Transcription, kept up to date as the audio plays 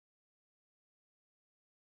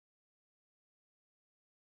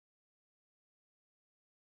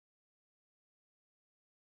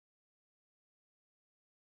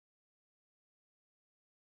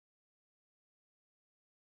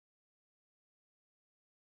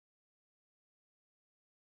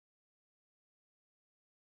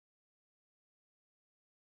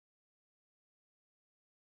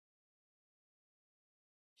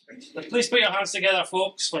Now, please put your hands together,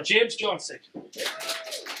 folks, for James Jauncey.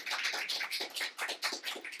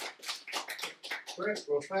 Great.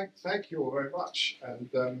 Well, thank you all very much.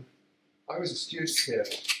 And I was a student here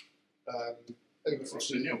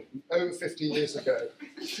over 50 years ago.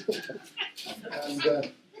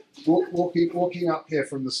 And walking up here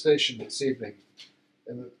from the station this evening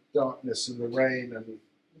in the darkness and the rain and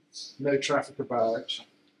no traffic about,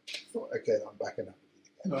 I thought, okay, I'm back in Aberdeen.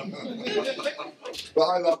 But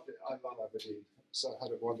I loved it. I love Aberdeen. So I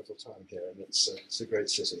had a wonderful time here, and it's a great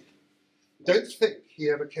city. I don't think he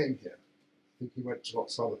ever came here. I think he went to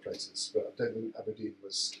lots of other places, but I don't think Aberdeen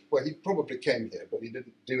was... Well, he probably came here, but he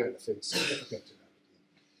didn't do anything significant in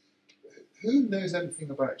Aberdeen. Who knows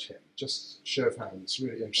anything about him? Just show of hands.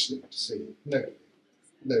 Really interesting to see. No.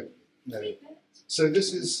 So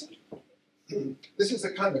this is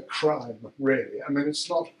a kind of crime, really. I mean, it's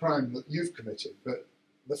not a crime that you've committed, but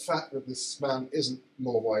the fact that this man isn't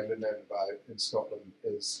more widely known about in Scotland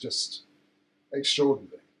is just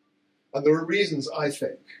extraordinary. And there are reasons, I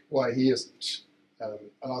think, why he isn't,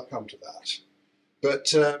 and I'll come to that.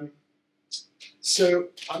 But so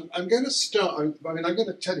I'm going to start. I'm going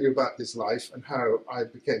to tell you about his life and how I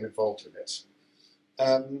became involved in it.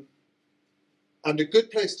 And a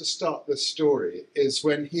good place to start this story is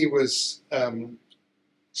when he was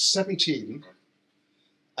 17,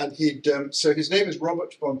 and so his name is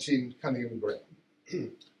Robert Bontine Cunninghame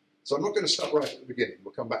Graham. So I'm not going to start right at the beginning.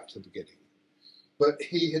 We'll come back to the beginning. But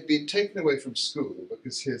he had been taken away from school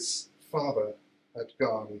because his father had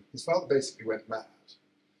gone. His father basically went mad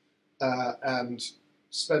and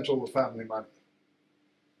spent all the family money.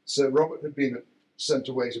 So Robert had been sent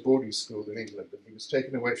away to boarding school in England, and he was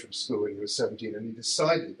taken away from school when he was 17, and he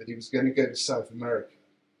decided that he was going to go to South America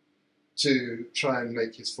to try and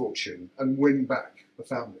make his fortune and win back the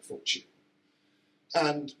family fortune.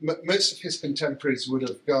 And most of his contemporaries would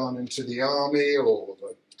have gone into the army or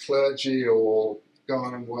the clergy or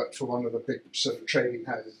gone and worked for one of the big sort of trading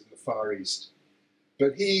houses in the Far East.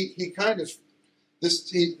 But he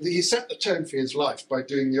set the tone for his life by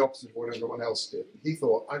doing the opposite of what everyone else did. He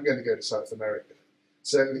thought, I'm going to go to South America.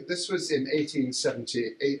 So this was in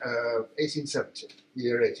 1870, the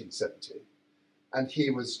year 1870, and he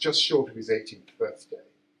was just short of his 18th birthday.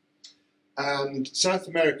 And South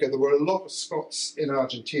America, there were a lot of Scots in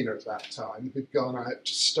Argentina at that time who'd gone out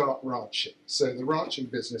to start ranching. So the ranching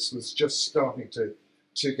business was just starting to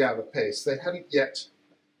gather pace. They hadn't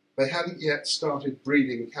yet started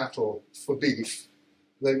breeding cattle for beef.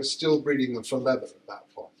 They were still breeding them for leather at that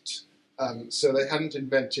point. So they hadn't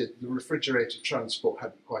invented, the refrigerated transport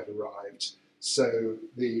hadn't quite arrived. So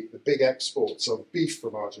the big exports of beef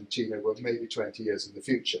from Argentina were maybe 20 years in the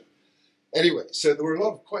future. Anyway, so there were a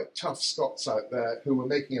lot of quite tough Scots out there who were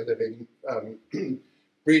making a living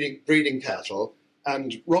breeding cattle,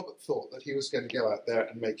 and Robert thought that he was going to go out there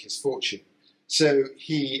and make his fortune. So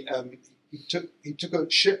he took a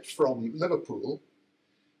ship from Liverpool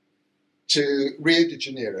to Rio de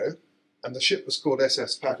Janeiro, and the ship was called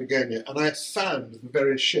SS Patagonia, and I found the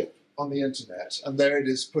very ship on the internet, and there it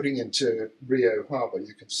is putting into Rio Harbour.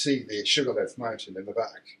 You can see the Sugarloaf Mountain in the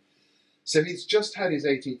back. So he's just had his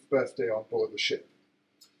 18th birthday on board the ship,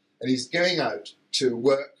 and he's going out to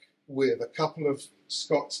work with a couple of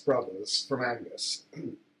Scots brothers from Angus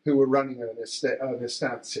who were running an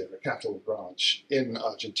estancia, a cattle ranch in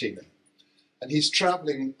Argentina. And he's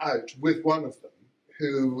travelling out with one of them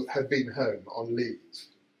who had been home on leave.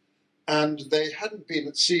 And they hadn't been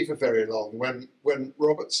at sea for very long when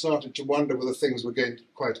Robert started to wonder whether things were going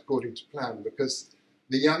quite according to plan, because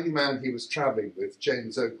the young man he was travelling with,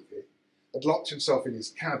 James Ogilvy, had locked himself in his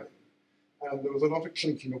cabin, and there was a lot of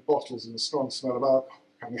clinking of bottles and a strong smell of alcohol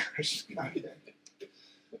coming out of his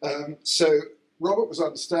cabin. So Robert was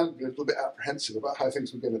understandably a little bit apprehensive about how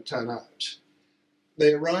things were going to turn out.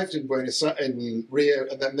 They arrived in Rio,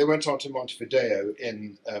 and then they went on to Montevideo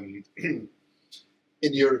in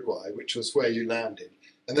Uruguay, which was where you landed.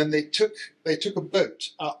 And then they took a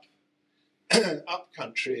boat up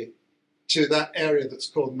country to that area that's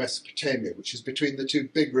called Mesopotamia, which is between the two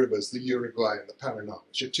big rivers, the Uruguay and the Paraná,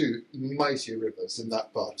 which are two mighty rivers in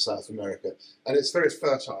that part of South America. And it's very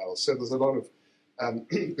fertile, so there's a lot of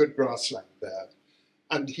good grassland there.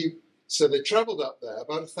 And so they travelled up there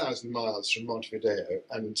about 1,000 miles from Montevideo,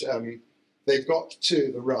 and they got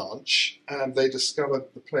to the ranch, and they discovered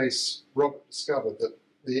the place. Robert discovered that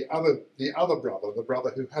the other brother, the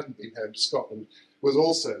brother who hadn't been home to Scotland, was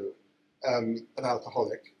also an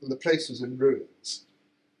alcoholic, and the place was in ruins.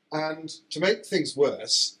 And to make things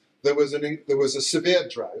worse, there was a severe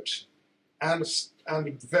drought and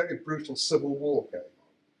a very brutal civil war going on.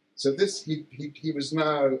 So he was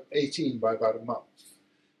now 18 by about a month.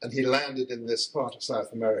 and he landed in this part of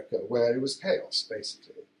South America where it was chaos,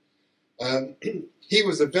 basically. He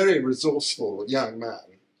was a very resourceful young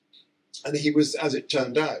man, and he was, as it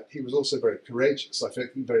turned out, he was also very courageous. I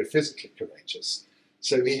think very physically courageous.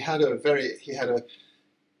 So he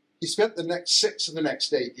spent the next 6 of the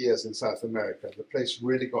next 8 years in South America. The place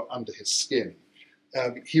really got under his skin.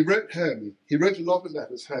 He wrote a lot of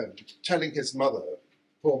letters home, telling his mother,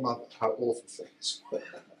 poor mother, how awful things were.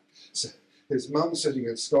 So his mum sitting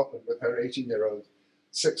in Scotland with her 18-year-old,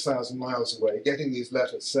 6,000 miles away, getting these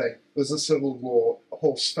letters saying, there's a civil war, a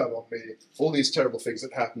horse fell on me, all these terrible things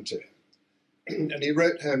that happened to him. And he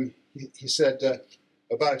wrote home, he said,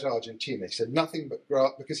 about Argentina, he said nothing but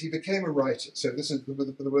grass, because he became a writer. So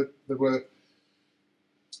there were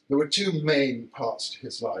 2 main parts to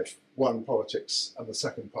his life, one politics and the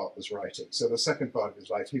second part was writing. So the second part of his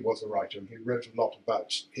life, he was a writer and he wrote a lot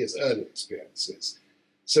about his early experiences.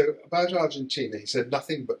 So about Argentina, he said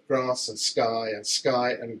nothing but grass and sky and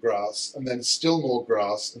grass, and then still more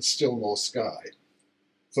grass and still more sky.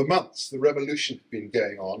 For months, the revolution had been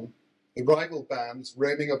going on, the rival bands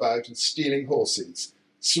roaming about and stealing horses,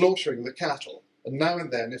 slaughtering the cattle, and now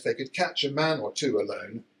and then, if they could catch a man or 2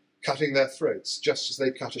 alone, cutting their throats just as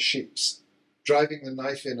they cut a sheep's, driving the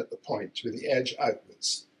knife in at the point with the edge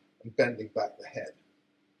outwards and bending back the head.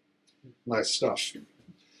 Nice stuff.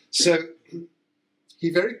 So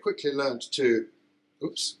he very quickly learned to,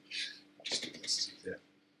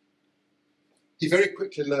 he very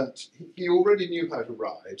quickly learnt, he already knew how to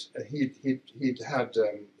ride. He'd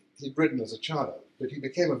ridden as a child, but he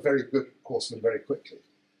became a very good horseman very quickly.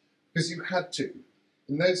 Because you had to.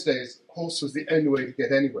 In those days, horse was the only way to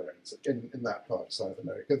get anywhere in that part of South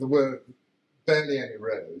America. There were barely any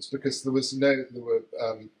roads because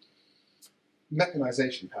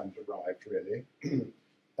mechanization hadn't arrived really.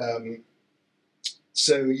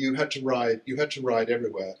 So you had to ride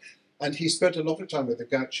everywhere. And he spent a lot of time with the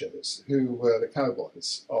gauchos, who were the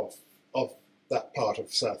cowboys of that part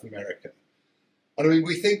of South America. And I mean,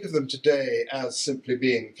 we think of them today as simply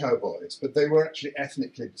being cowboys, but they were actually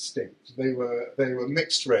ethnically distinct. They were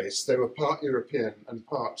mixed race. They were part European and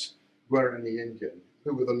part Guarani Indian,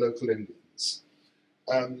 who were the local Indians.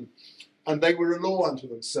 And they were a law unto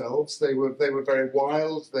themselves. They were very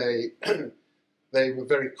wild. They were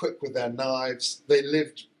very quick with their knives. They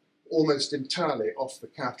lived almost entirely off the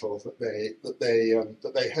cattle that they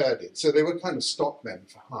herded. So they were kind of stockmen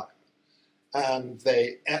for hire, and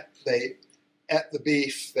they ate the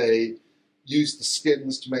beef. They used the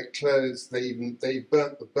skins to make clothes. They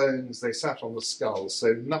burnt the bones. They sat on the skulls.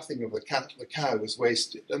 So nothing of the cow was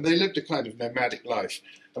wasted, and they lived a kind of nomadic life.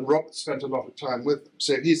 And Robert spent a lot of time with them.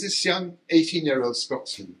 So he's this young 18-year-old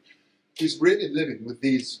Scotsman who's really living with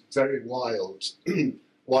these very wild,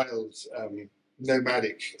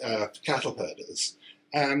 nomadic cattle herders.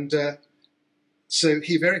 And so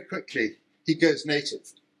he very quickly, he goes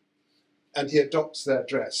native and he adopts their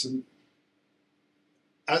dress. And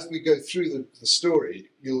as we go through the story,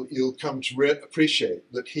 you'll come to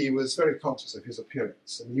appreciate that he was very conscious of his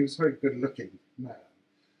appearance, and he was a very good-looking man.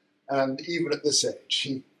 And even at this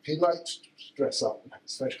age, he liked to dress up and have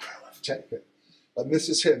his photograph taken. And this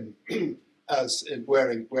is him as in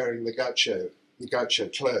wearing the gaucho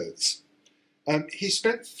clothes. He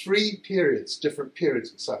spent 3 different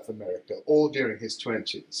periods in South America, all during his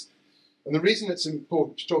 20s. And the reason it's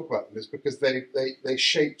important to talk about them is because they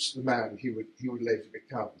shaped the man he would later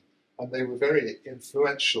become. And they were very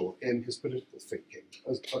influential in his political thinking,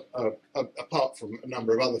 apart from a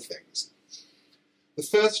number of other things. The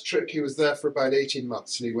first trip, he was there for about 18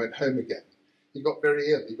 months and he went home again. He got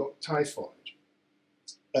very ill, he got typhoid,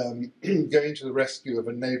 going to the rescue of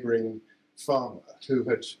a neighbouring farmer who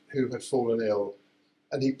had fallen ill,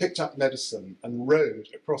 and he picked up medicine and rowed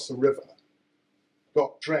across the river,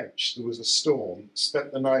 got drenched, there was a storm,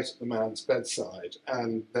 spent the night at the man's bedside,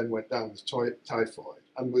 and then went down with typhoid,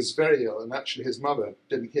 and was very ill, and actually his mother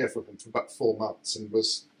didn't hear from him for about 4 months, and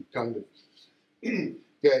was kind of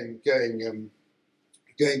going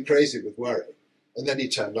crazy with worry, and then he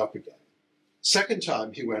turned up again. Second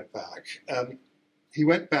time he went back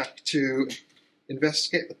to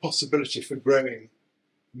investigate the possibility for growing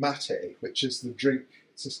mate, which is the drink,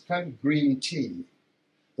 it's this kind of green tea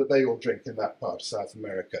that they all drink in that part of South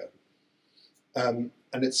America. And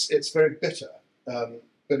it's very bitter, but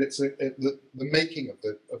the making of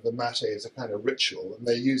the mate is a kind of ritual, and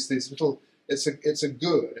they use these little, it's a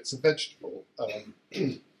vegetable,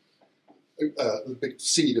 the big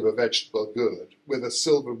seed of a vegetable gourd with a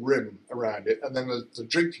silver rim around it, and then the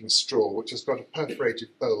drinking straw, which has got a perforated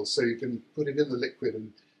bowl, so you can put it in the liquid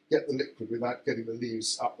and get the liquid without getting the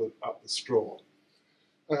leaves up the straw.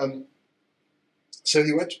 So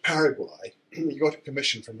he went to Paraguay. He got a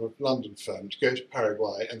commission from a London firm to go to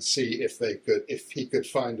Paraguay and see if he could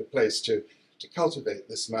find a place to cultivate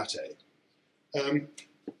this mate.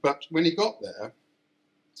 But when he got there,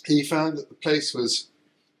 he found that the place was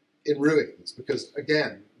in ruins because,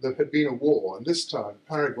 again, there had been a war, and this time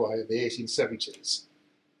Paraguay in the 1870s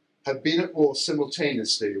had been at war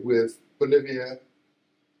simultaneously with Bolivia,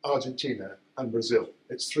 Argentina, and Brazil,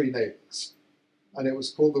 its three neighbours. And it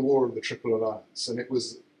was called the War of the Triple Alliance, and it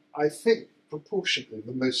was, I think, proportionately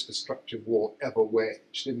the most destructive war ever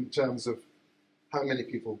waged in terms of how many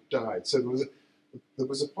people died. So there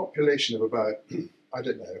was a population of about, I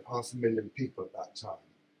don't know, 500,000 people at that time,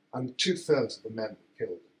 and 2/3 of the men were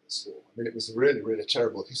killed in this war. I mean, it was really, really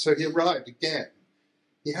terrible. So he arrived again.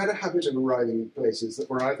 He had a habit of arriving in places that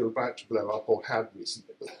were either about to blow up or had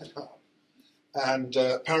recently blown up. And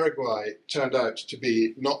Paraguay turned out to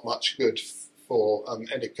be not much good for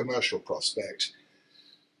any commercial prospect.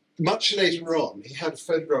 Much later on, he had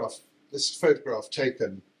this photograph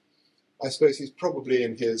taken. I suppose he's probably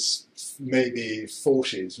in his maybe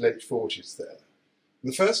 40s, late 40s there.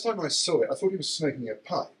 And the first time I saw it, I thought he was smoking a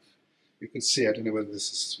pipe. You can see, I don't know whether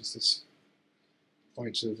this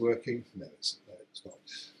pointer working. No, it's not.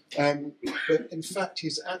 But in fact,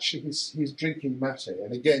 he's drinking mate,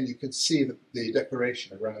 and again, you can see the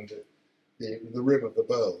decoration around it, the rim of the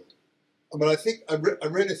bowl. But I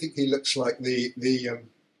really think he looks like the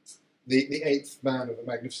eighth man of the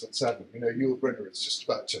Magnificent Seven. You know, Yul Brynner is just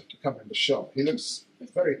about to come in the shop. He looks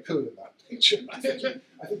very cool in that picture. I think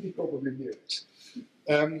he probably knew it.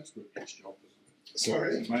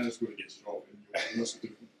 Sorry. Mine is going to get strong.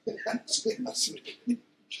 Absolutely.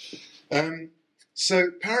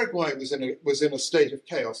 So Paraguay was in a state of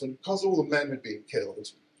chaos, and because all the men had been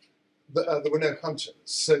killed, there were no hunters.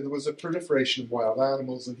 So there was a proliferation of wild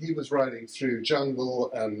animals, and he was riding through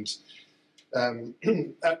jungle and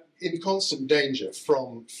in constant danger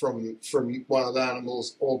from wild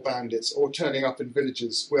animals or bandits, or turning up in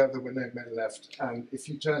villages where there were no men left. And if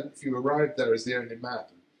you arrived there as the only man,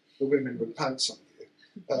 the women would pounce on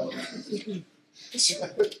you. So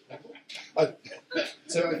I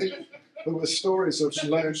think there were stories of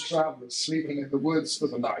lone travellers sleeping in the woods for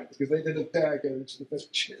the night because they didn't dare go into the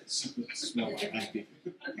villages.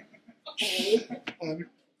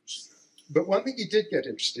 But one thing he did get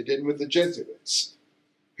interested in were the Jesuits,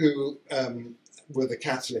 who were the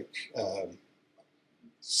Catholic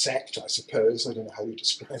sect, I suppose. I don't know how you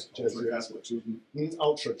describe the Jesuits.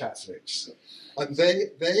 Ultra-Catholics. And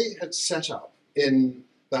they had set up in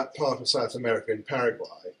that part of South America, in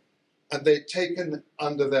Paraguay, and they'd taken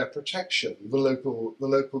under their protection the local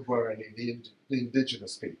Guarani, the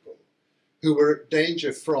indigenous people, who were at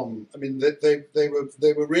danger from, I mean, they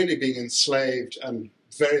were really being enslaved and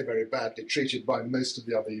very, very badly treated by most of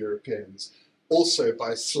the other Europeans, also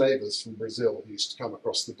by slavers from Brazil who used to come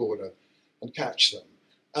across the border and catch them.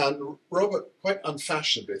 And Robert, quite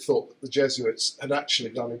unfashionably, thought that the Jesuits had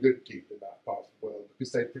actually done a good deed in that part of the world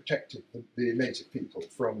because they protected the native people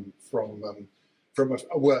from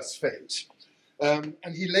a worse fate. And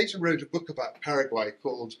he later wrote a book about Paraguay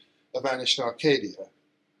called A Vanished Arcadia,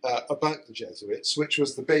 about the Jesuits, which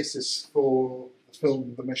was the basis for the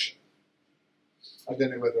film The Mission. I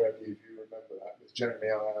don't know whether any of you remember that, with Jeremy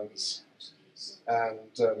Irons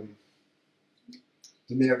and De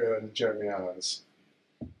Niro and Jeremy Irons.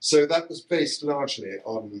 So that was based largely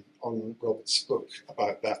on Robert's book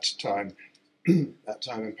about that time in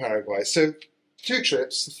Paraguay. So 2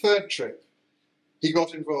 trips. The third trip, he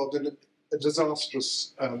got involved in a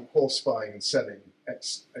disastrous horse buying and selling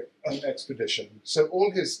expedition. So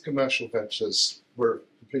all his commercial ventures were a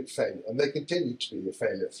complete failure, and they continued to be a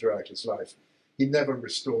failure throughout his life. He never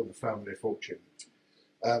restored the family fortune,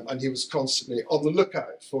 and he was constantly on the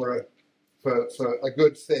lookout for a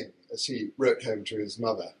good thing, as he wrote home to his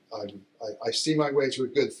mother. I see my way to a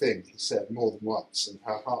good thing, he said more than once, and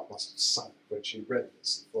her heart must have sunk when she read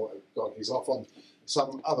this and thought, oh God, he's off on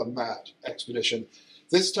some other mad expedition.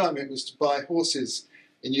 This time it was to buy horses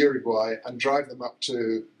in Uruguay and drive them up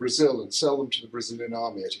to Brazil and sell them to the Brazilian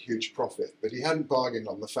army at a huge profit. But he hadn't bargained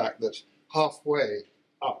on the fact that halfway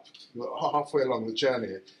along the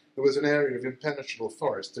journey, there was an area of impenetrable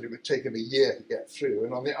forest that it would take him a year to get through,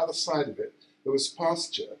 and on the other side of it, there was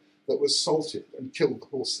pasture that was salted and killed the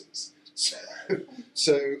horses. By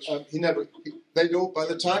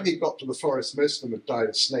the time he got to the forest, most of them had died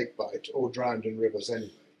of snake bite or drowned in rivers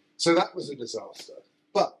anyway. So that was a disaster.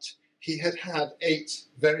 But he had had 6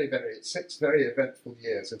 very eventful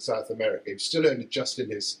years in South America. He was still only just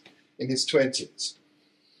in his 20s.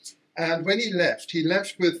 And when he left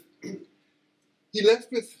with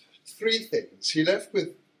 3 things. He left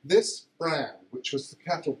with this brand, which was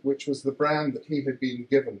the brand that he had been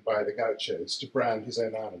given by the gauchos to brand his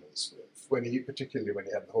own animals with, particularly when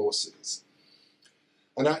he had the horses.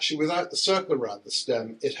 And actually, without the circle around the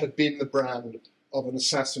stem, it had been the brand of an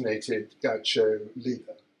assassinated gaucho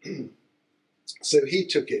leader. So he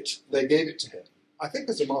took it, they gave it to him, I think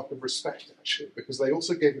as a mark of respect, actually, because they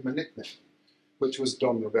also gave him a nickname, which was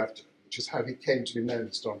Don Roberto, which is how he came to be known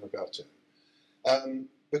as Don Roberto.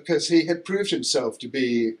 Because he had proved himself to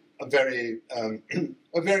be a very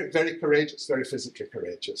courageous, very physically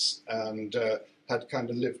courageous, and had kind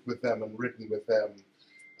of lived with them and ridden with them.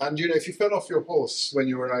 And, you know, if you fell off your horse when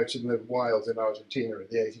you were out in the wilds in Argentina in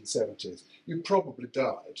the 1870s, you probably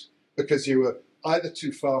died because you were either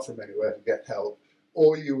too far from anywhere to get help,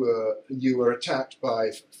 or you were attacked by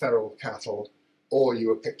feral cattle, or you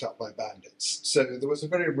were picked up by bandits. So there was a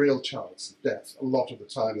very real chance of death a lot of the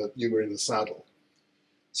time that you were in the saddle.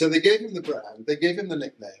 So they gave him the brand, they gave him the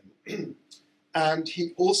nickname, and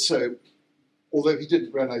he also, although he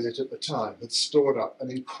didn't realize it at the time, had stored up an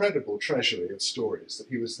incredible treasury of stories that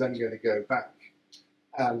he was then going to go back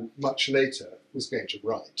and much later was going to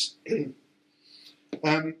write.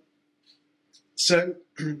 So,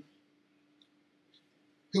 who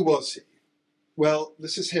was he? Well,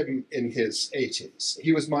 this is him in his 80s.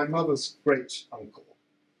 He was my mother's great uncle.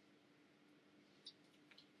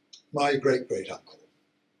 My great-great-uncle.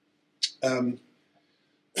 And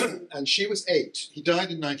she was 8. He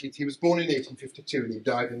was born in 1852 and he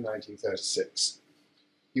died in 1936.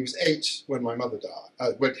 He was 8 when my mother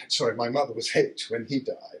died. My mother was 8 when he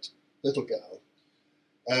died, little girl.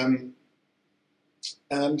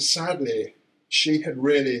 And sadly, she had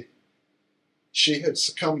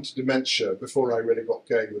succumbed to dementia before I really got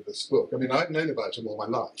going with this book. I mean, I'd known about him all my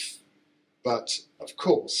life, but of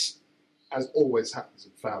course, as always happens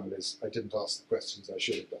in families, I didn't ask the questions I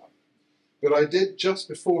should have done. But I did, just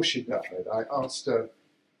before she died, I asked her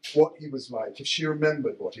what he was like, if she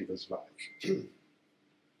remembered what he was like.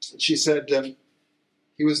 She said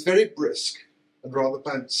he was very brisk and rather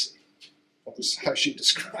bouncy. That was how she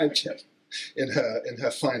described him in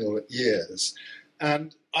her final years.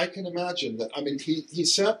 And I can imagine that, I mean, he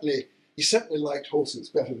certainly liked horses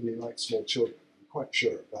better than he liked small children. I'm quite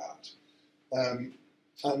sure of that.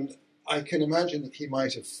 And I can imagine that he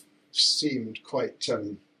might have seemed quite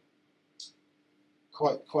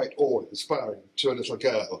awe-inspiring to a little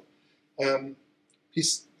girl. He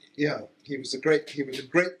was a great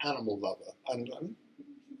animal lover, and he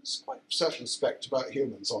was quite circumspect about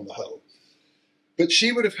humans on the whole. But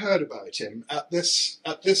she would have heard about him at this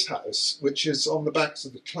house, which is on the banks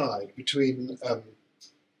of the Clyde between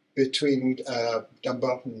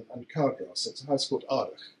Dumbarton and Cardross. It's a house called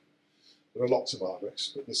Ardach. There are lots of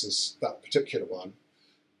Ardachs, but this is that particular one.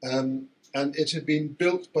 And it had been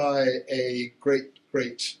built by a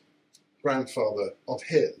great-great-grandfather of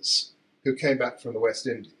his, who came back from the West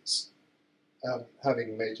Indies,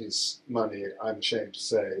 having made his money, I'm ashamed to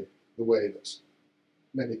say, the way that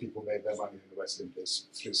many people made their money in the West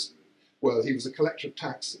Indies. Well, he was a collector of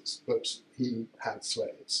taxes, but he had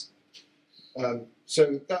slaves.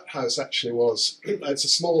 So that house actually it's a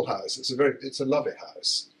small house, it's a lovely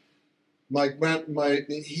house.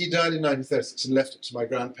 He died in 1936 and left it to my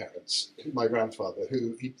grandparents, my grandfather,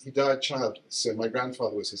 who he died childless, so my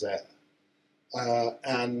grandfather was his heir.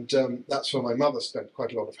 And that's where my mother spent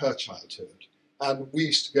quite a lot of her childhood. And we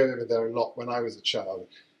used to go over there a lot when I was a child.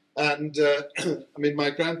 And I mean, my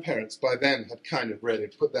grandparents by then had kind of really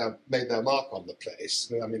made their mark on the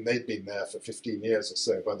place. I mean, they'd been there for 15 years or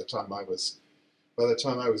so by the time I was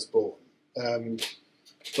born.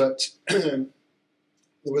 But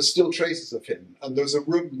there were still traces of him, and there was a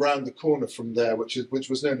room round the corner from there, which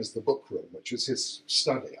was known as the book room, which was his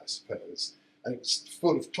study, I suppose, and it was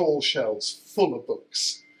full of tall shelves full of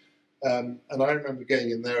books. And I remember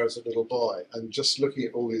going in there as a little boy and just looking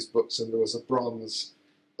at all these books, and there was a bronze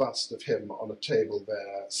bust of him on a table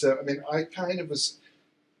there. So, I mean, I kind of was,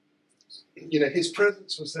 you know, his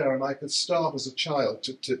presence was there, and I could start as a child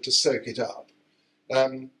to soak it up.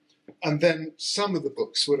 And then some of the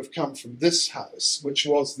books would have come from this house, which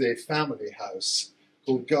was the family house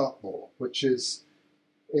called Gartmore, which is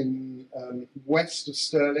in west of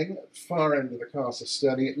Stirling, at the far end of the castle of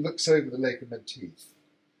Stirling. It looks over the Lake of Menteith.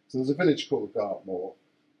 So there's a village called Gartmore,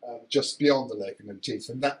 just beyond the Lake of Menteith,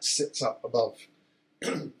 and that sits up above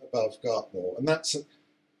Gartmore. And that's an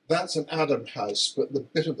Adam house, but the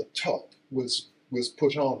bit at the top was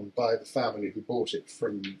put on by the family who bought it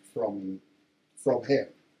from him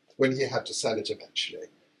when he had to sell it eventually.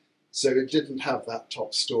 So it didn't have that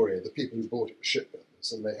top story. The people who bought it were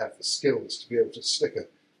shipbuilders, and they had the skills to be able to stick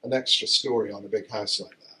an extra story on a big house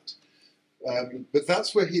like that. But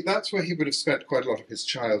that's where he would have spent quite a lot of his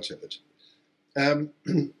childhood. Um,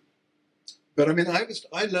 but I mean,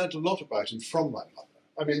 I learned a lot about him from my mother.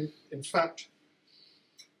 I mean, in fact,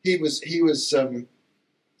 he was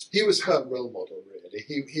her role model, really.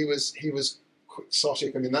 He was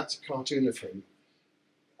quixotic. I mean, that's a cartoon of him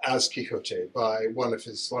as Quixote by one of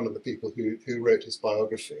the people who wrote his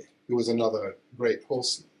biography, who was another great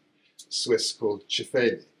horseman, Swiss, called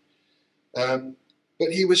Cefali.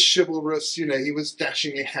 But he was chivalrous, you know, he was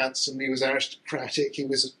dashingly handsome, he was aristocratic, he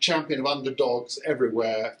was a champion of underdogs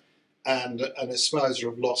everywhere, and an espouser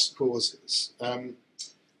of lost causes. And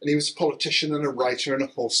he was a politician and a writer and a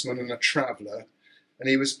horseman and a traveller. And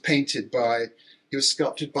he was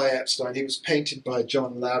sculpted by Epstein, he was painted by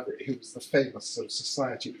John Lavery, who was the famous sort of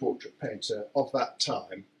society portrait painter of that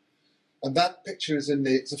time. And that picture is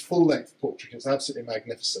it's a full-length portrait, it's absolutely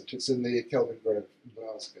magnificent. It's in the Kelvin Grove in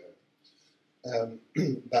Glasgow.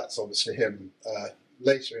 That's obviously him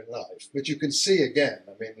later in life. But you can see again,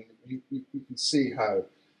 I mean, you can see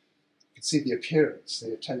the appearance,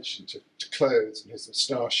 the attention to clothes and his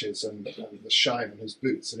moustaches and the shine on his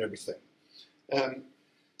boots and everything.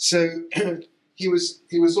 So he was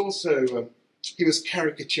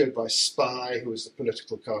caricatured by Spy, who was the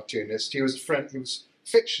political cartoonist. He was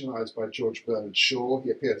fictionalized by George Bernard Shaw.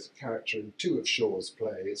 He appeared as a character in 2 of Shaw's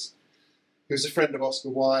plays. He was a friend of Oscar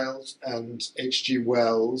Wilde and H.G.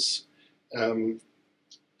 Wells. He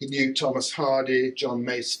knew Thomas Hardie, John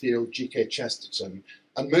Masefield, G.K. Chesterton,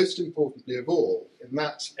 and most importantly of all, in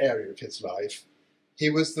that area of his life, he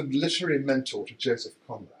was the literary mentor to Joseph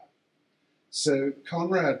Conrad. So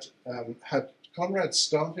Conrad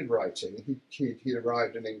started writing. He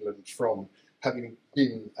arrived in England from having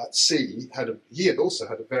been at sea. He had also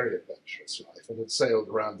had a very adventurous life and had sailed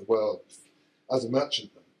around the world as a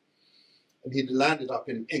merchantman. And he'd landed up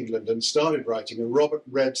in England and started writing, and Robert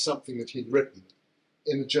read something that he'd written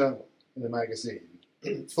in a journal, in a magazine,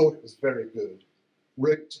 thought it was very good,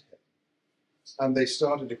 wrote to him, and they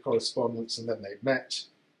started a correspondence, and then they met,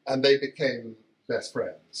 and they became best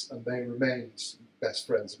friends, and they remained best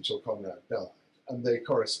friends until Conrad died, and they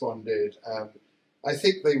corresponded, and I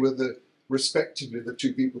think they were respectively the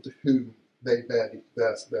 2 people to whom they bared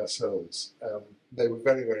their souls. They were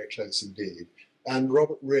very, very close indeed. And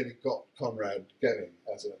Robert really got Conrad going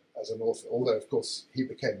as an author, although, of course, he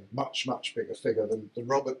became a much, much bigger figure than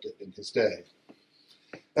Robert did in his day.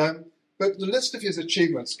 But the list of his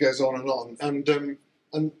achievements goes on, and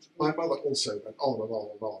my mother also went on and on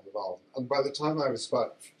and on and on. And by the time I was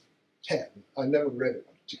about 10, I never really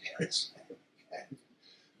wanted to hear his name again,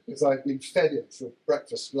 because I'd been fed it for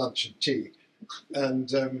breakfast, lunch, and tea,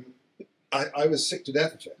 and I was sick to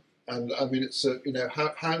death of it. And I mean, it's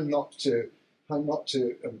how not to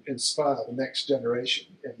inspire the next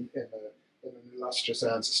generation in an illustrious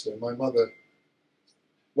ancestor. My mother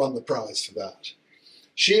won the prize for that.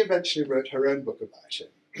 She eventually wrote her own book about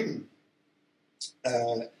him,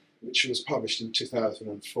 which was published in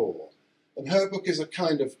 2004. And her book is a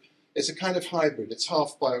kind of hybrid. It's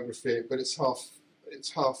half biography, but it's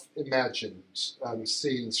half imagined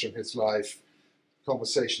scenes from his life,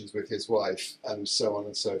 conversations with his wife, and so on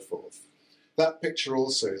and so forth. That picture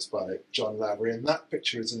also is by John Lavery, and that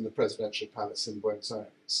picture is in the presidential palace in Buenos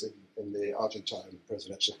Aires, in the Argentine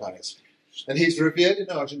presidential palace. And he's revered in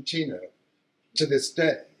Argentina to this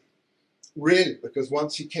day, really, because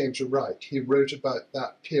once he came to write, he wrote about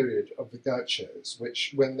that period of the gauchos,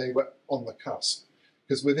 when they were on the cusp.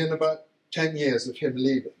 Because within about 10 years of him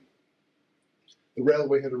leaving, the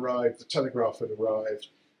railway had arrived, the telegraph had arrived,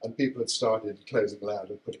 and people had started closing land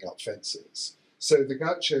and putting up fences. So the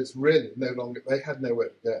gauchos really they had nowhere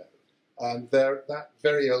to go. And that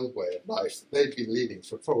very old way of life that they'd been leading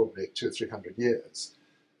for probably 200 or 300 years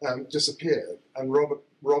disappeared. And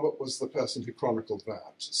Robert was the person who chronicled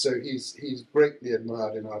that. So he's greatly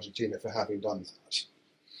admired in Argentina for having done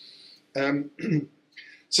that.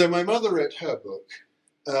 So my mother wrote her book,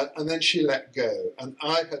 and then she let go. And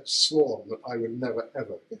I had sworn that I would never,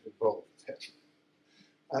 ever get involved with it.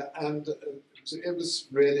 So it was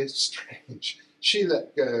really strange. She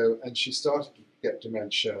let go, and she started to get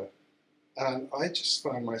dementia, and I just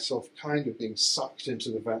found myself kind of being sucked into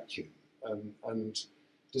the vacuum. And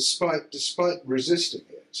despite resisting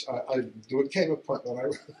it, there came a point when I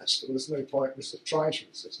realised there was no point trying to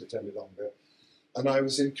resist it any longer. And I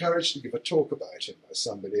was encouraged to give a talk about him by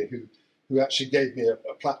somebody who actually gave me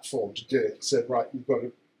a platform to do it. And said, right,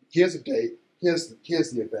 here's a date, here's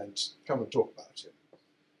the event, come and talk about it.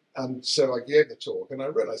 And so I gave the talk, and I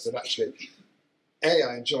realised that actually, A,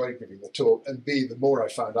 I enjoyed giving the talk, and B, the more I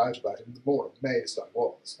found out about him, the more amazed I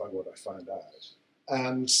was by what I found out.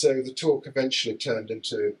 And so the talk eventually turned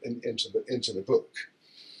into the book.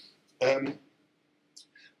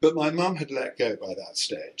 But my mum had let go by that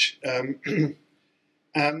stage.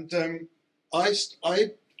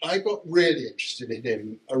 I got really interested in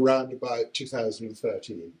him around about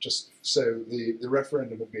 2013, just so the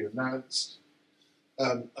referendum had been announced,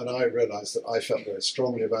 and I realised that I felt very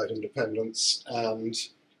strongly about independence, and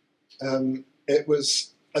it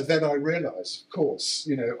was, and then I realised, of course,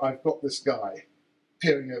 you know, I've got this guy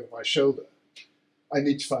peering over my shoulder. I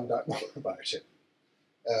need to find out more about him.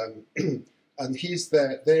 And he's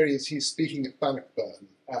there he is, he's speaking at Bannockburn.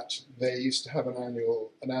 They used to have an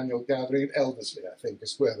annual gathering at Elderslie, I think,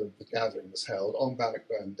 is where the gathering was held, on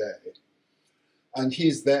Bannockburn Day. And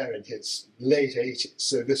he's there in his late 80s,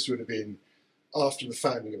 so this would have been after the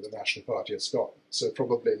founding of the National Party of Scotland, so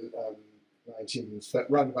probably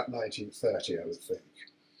around about 1930, I would think.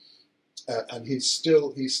 And he's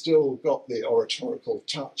still got the oratorical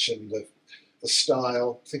touch and the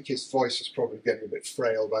style. I think his voice was probably getting a bit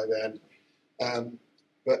frail by then.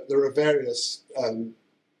 But there are various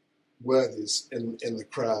worthies in the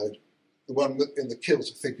crowd. The one in the kilt,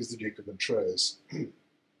 I think, is the Duke of Montrose,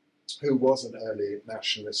 who was an early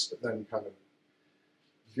nationalist, but then kind of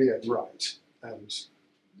veered right and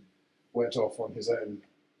went off on his own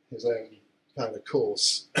kind of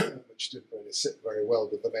course, which didn't really sit very well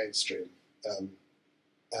with the mainstream.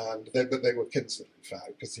 But they were kinsmen, in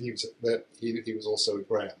fact, because he was also a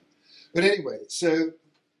Graham. But anyway, so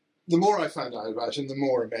the more I found out about him, the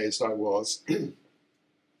more amazed I was.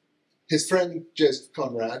 His friend Joseph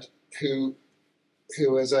Conrad, who,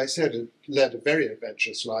 as I said, had led a very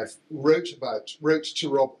adventurous life, wrote to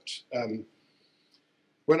Robert.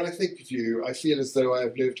 When I think of you, I feel as though I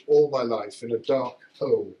have lived all my life in a dark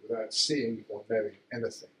hole without seeing or knowing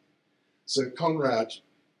anything. So Conrad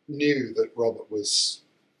knew that Robert was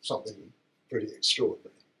something pretty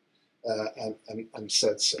extraordinary, and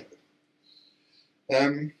said so.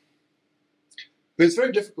 But it's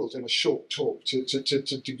very difficult in a short talk to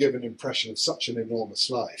give an impression of such an enormous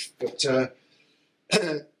life. But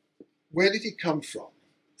where did he come from?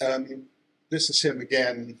 This is him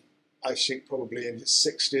again, I think probably in his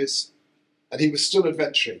 60s. And he was still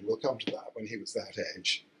adventuring, we'll come to that, when he was that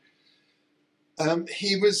age.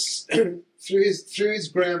 He was, through his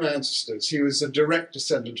Graham ancestors, he was a direct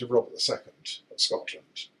descendant of Robert II of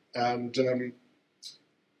Scotland. And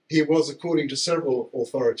he was, according to several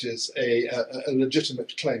authorities, a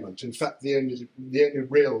legitimate claimant. In fact, the only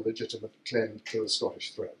real legitimate claim to the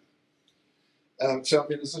Scottish throne. So, I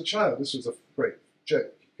mean, as a child, this was a great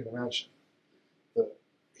joke, you can imagine, that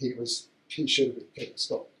he should have been King of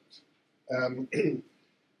Scotland.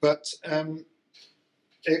 But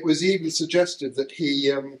it was even suggested that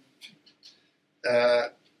he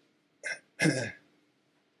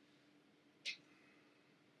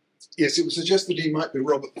yes, it was suggested he might be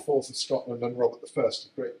Robert IV of Scotland and Robert I of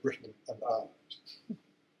Great Britain and Ireland,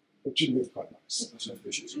 which would be quite nice. That's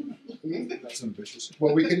ambitious. That's ambitious.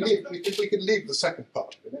 Well, we can leave the second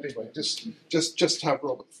part of it anyway. Just have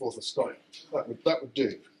Robert IV of Scotland. That would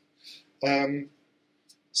do.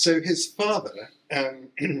 So his father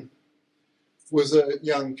was a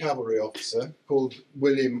young cavalry officer called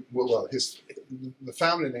William. Well, the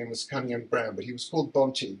family name was Cunninghame Graham, but he was called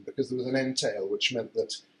Bontine because there was an entail, which meant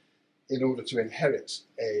that in order to inherit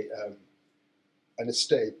an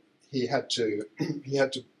estate, he had to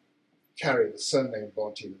carry the surname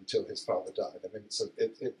Bontine until his father died. I mean,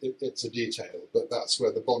 it's a detail, but that's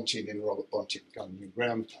where the Bontine in Robert Bontine Cunninghame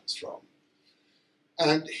Graham comes from.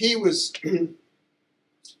 And he was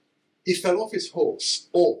he fell off his horse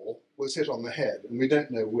or was hit on the head, and we don't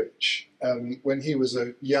know which, when he was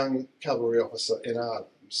a young cavalry officer in Ireland.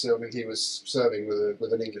 So, I mean, he was serving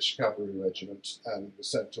with an English cavalry regiment and was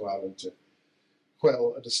sent to Ireland to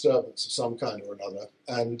quell a disturbance of some kind or another.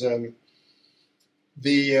 And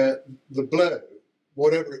the blow,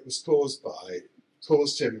 whatever it was caused by,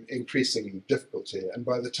 caused him increasing difficulty. And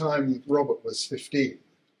by the time Robert was 15,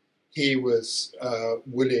 he was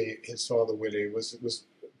Willie, his father Willie,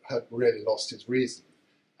 had really lost his reason,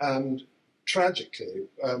 and tragically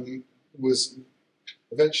was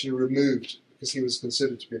eventually removed because he was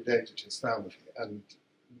considered to be a danger to his family, and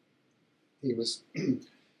he was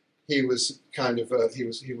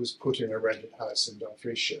put in a rented house in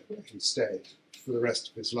Dumfriesshire, where he stayed for the rest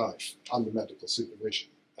of his life under medical supervision.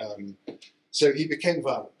 So he became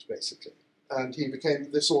violent, basically, and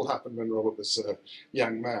this all happened when Robert was a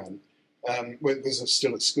young man, was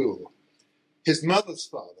still at school. His mother's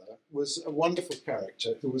father was a wonderful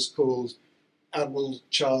character who was called Admiral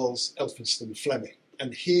Charles Elphinston Fleming,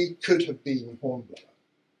 and he could have been Hornblower.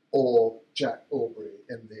 or Jack Aubrey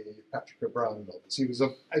in the Patrick O'Brien novels. He was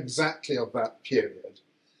exactly of that period,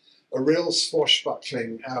 a real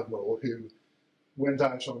swashbuckling admiral who went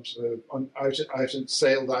out and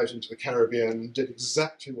sailed out into the Caribbean, did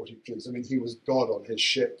exactly what he pleased. I mean, he was God on his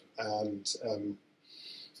ship, and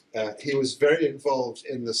he was very involved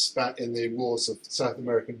in the wars of South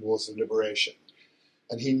American wars of liberation.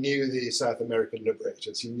 And he knew the South American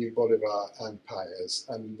liberators, he knew Bolivar and Paez,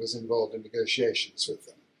 and was involved in negotiations with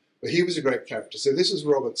them. But he was a great character. So this was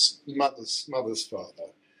Robert's mother's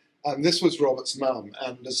father. And this was Robert's mum,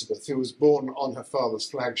 Anne Elizabeth, who was born on her father's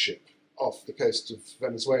flagship off the coast of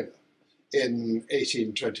Venezuela in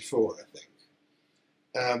 1824, I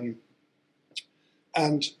think.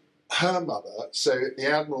 And her mother, so the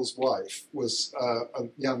admiral's wife, was a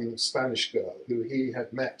young Spanish girl who he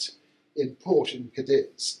had met in port in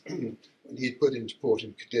Cadiz, when he'd put into port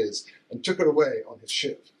in Cadiz, and took her away on his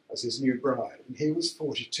ship as his new bride. And he was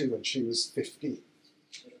 42 and she was 15.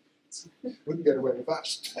 Wouldn't get away with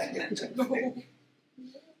that.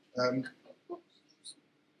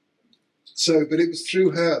 But it was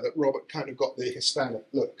through her that Robert kind of got the Hispanic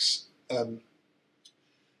looks. And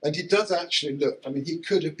he does actually look, I mean, he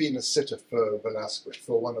could have been a sitter for Velázquez,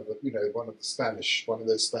 for one of those Spanish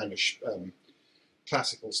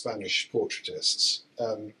classical Spanish portraitists.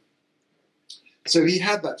 So he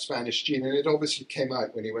had that Spanish gene, and it obviously came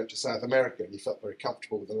out when he went to South America, and he felt very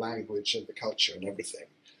comfortable with the language and the culture and everything.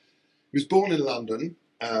 He was born in London,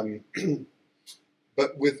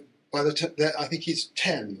 but I think he's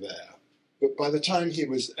 10 there. But by the time he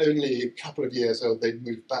was only a couple of years old, they'd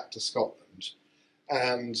moved back to Scotland,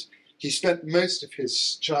 and he spent most of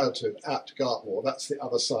his childhood at Gartmore. That's the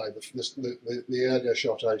other side. The earlier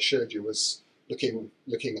shot I showed you was looking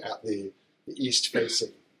at the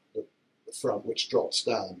east-facing the front, which drops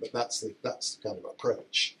down, but that's the kind of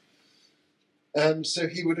approach. And so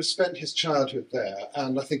he would have spent his childhood there,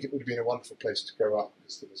 and I think it would have been a wonderful place to grow up,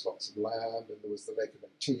 because there was lots of land, and there was the Lake of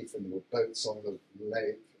Menteith, and there were boats on the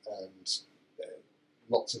lake, and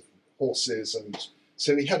lots of horses, and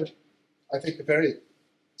so he had, I think, a very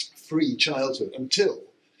free childhood until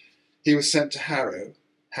he was sent to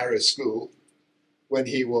Harrow School, when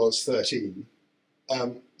he was 13,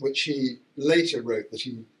 which he later wrote that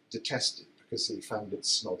he detested because he found it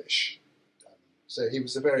snobbish. So he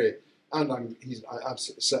was I'm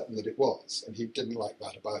absolutely certain that it was, and he didn't like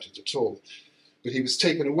that about it at all. But he was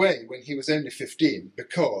taken away when he was only 15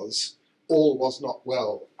 because all was not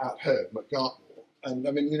well at home at Gartmore. And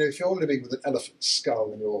I mean, if you're living with an elephant's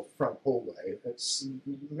skull in your front hallway, it's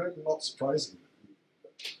not surprising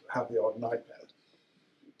that you have the odd nightmare.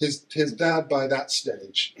 His dad, by that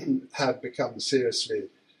stage, had become seriously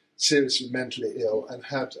mentally ill and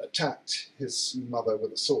had attacked his mother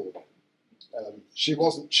with a sword. She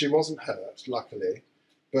wasn't hurt, luckily,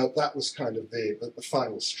 but that was kind of the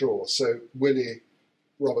final straw. So Willie,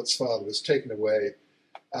 Robert's father, was taken away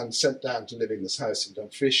and sent down to live in this house in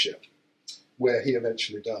Dumfriesshire, where he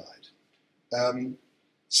eventually died.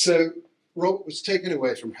 So Robert was taken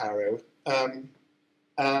away from Harrow,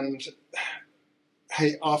 and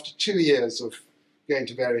after 2 years of going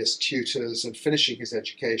to various tutors and finishing his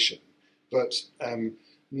education, but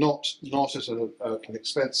not at an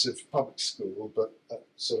expensive public school, but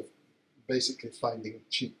sort of basically finding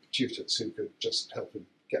cheap tutors who could just help him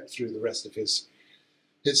get through the rest of his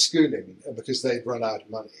schooling, because they'd run out of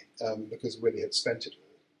money, because Willie had spent it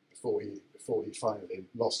all before he finally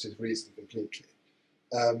lost his reason completely.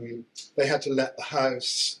 They had to let the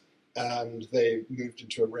house, and they moved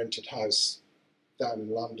into a rented house down in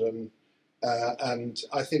London, and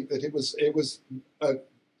I think that it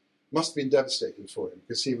must have been devastating for him,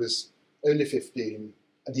 because he was only 15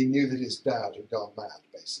 and he knew that his dad had gone mad,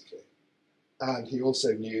 basically, and he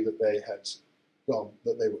also knew that they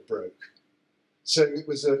were broke. So it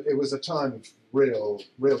was a time of real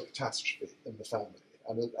catastrophe in the family,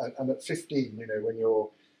 and at 15,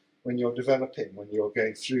 when you're developing, when you're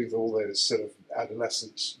going through all those sort of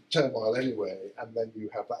adolescent turmoil anyway, and then you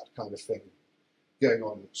have that kind of thing going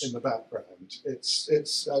on in the background,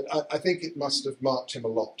 I think it must have marked him a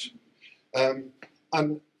lot.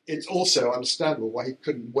 And it's also understandable why he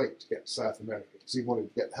couldn't wait to get to South America, because he wanted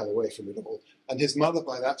to get the hell away from it all. And his mother,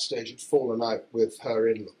 by that stage, had fallen out with her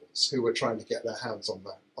in-laws, who were trying to get their hands on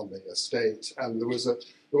the estate, and there was a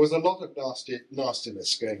lot of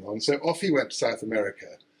nastiness going on. So off he went to South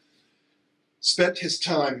America, spent his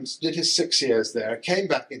time, did his 6 years there, came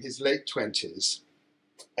back in his late 20s,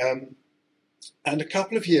 and a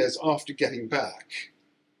couple of years after getting back,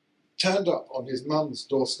 turned up on his mum's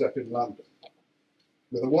doorstep in London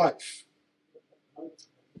with a wife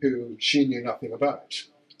who she knew nothing about,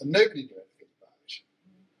 and nobody knew anything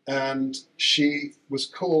and she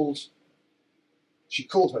called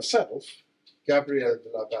herself Gabrielle de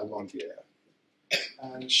la Valmondière,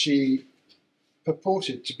 and she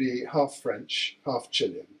purported to be half French, half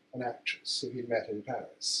Chilean, an actress who he met in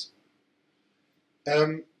Paris.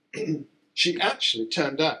 She actually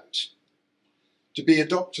turned out to be a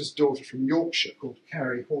doctor's daughter from Yorkshire called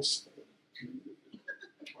Carrie Horsfall.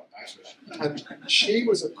 And she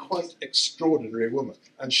was a quite extraordinary woman,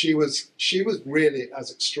 and she was really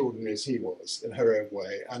as extraordinary as he was in her own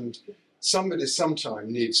way. And somebody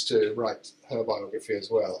sometime needs to write her biography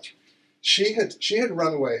as well. She had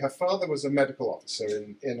run away. Her father was a medical officer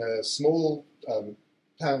in a small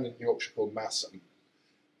town in Yorkshire called Massam,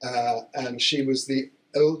 and she was the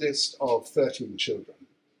oldest of 13 children.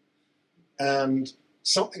 And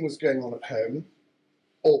something was going on at home,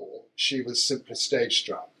 or she was simply stage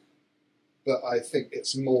struck. But I think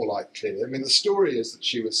it's more likely. I mean, the story is that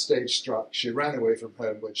she was stage struck. She ran away from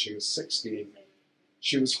home when she was 16.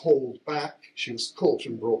 She was hauled back. She was caught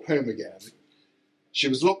and brought home again. She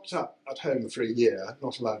was locked up at home for a year,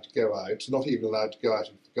 not allowed to go out, not even allowed to go out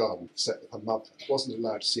into the garden except with her mother. Wasn't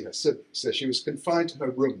allowed to see her siblings. So she was confined to her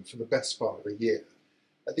room for the best part of a year,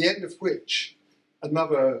 at the end of which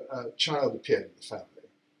another child appeared in the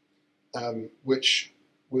family, which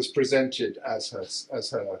was presented as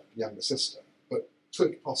her younger sister, but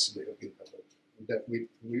could possibly have been her. We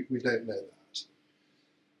don't know that.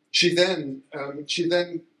 She then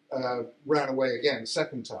ran away again,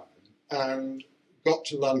 second time, and got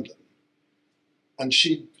to London. And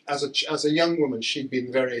she, as a young woman, she'd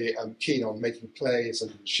been very keen on making plays,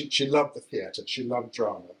 and she loved the theatre. She loved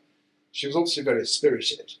drama. She was also very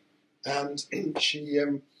spirited, and she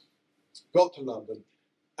got to London.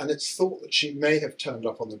 And it's thought that she may have turned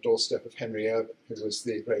up on the doorstep of Henry Irving, who was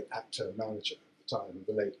the great actor and manager at the time of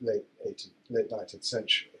the late 19th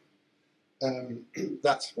century.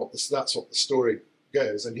 That's what the story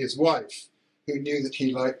goes. And his wife, who knew that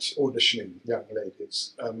he liked auditioning young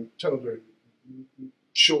ladies, told her in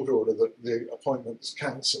short order that the appointment was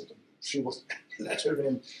cancelled and she wasn't going to let her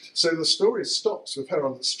in. So the story stops with her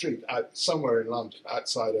on the street somewhere in London,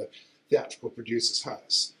 outside a theatrical producer's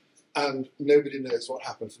house. And nobody knows what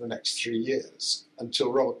happened for the next 3 years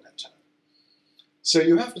until Robert met her. So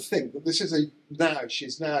you have to think that this is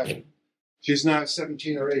she's now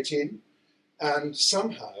 17 or 18, and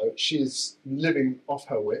somehow she's living off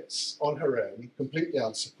her wits, on her own, completely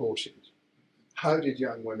unsupported. How did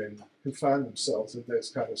young women who found themselves in those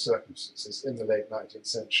kind of circumstances in the late 19th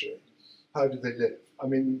century, how did they live? I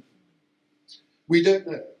mean, we don't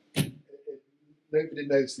know. Nobody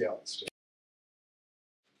knows the answer.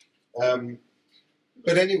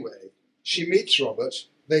 But anyway, she meets Robert,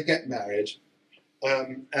 they get married,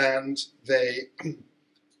 and they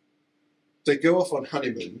go off on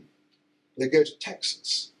honeymoon. They go to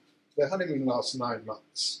Texas. Their honeymoon lasts 9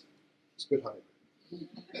 months. It's a good honeymoon.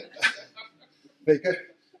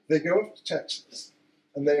 They go off to Texas,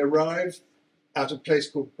 and they arrive at a place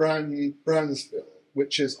called Brownsville,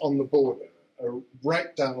 which is on the border,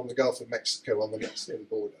 right down on the Gulf of Mexico, on the Mexican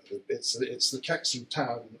border. It's the Texan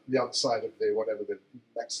town, the other side of whatever the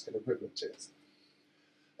Mexican equivalent is.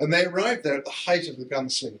 And they arrived there at the height of the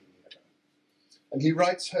gunslinging era. And he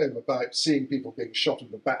writes home about seeing people being shot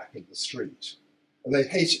in the back in the street. And they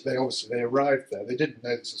hate it. They arrived there. They didn't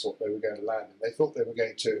know this is what they were going to land in. They thought they were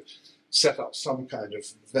going to set up some kind of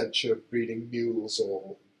venture breeding mules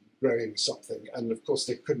or growing something. And of course,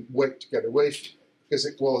 they couldn't wait to get away from it, because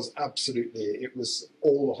it was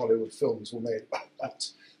all the Hollywood films were made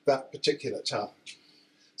about that particular town.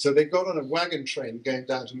 So they got on a wagon train going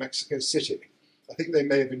down to Mexico City. I think they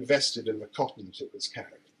may have invested in the cotton that it was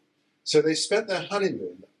carrying. So they spent their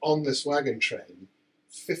honeymoon on this wagon train,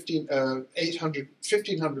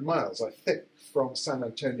 1,500 miles, I think, from San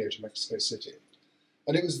Antonio to Mexico City.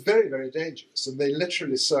 And it was very, very dangerous. And they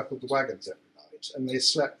literally circled the wagons every night. And they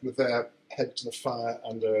slept with their head to the fire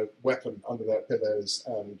and a weapon under their pillows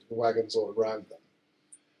and the wagons all around them.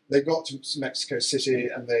 They got to Mexico City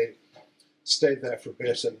and they stayed there for a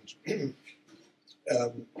bit and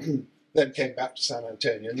then came back to San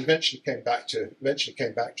Antonio and eventually came back to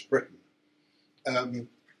Britain.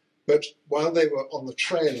 But while they were on the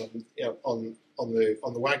train on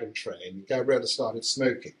the wagon train, Gabriella started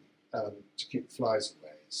smoking to keep the flies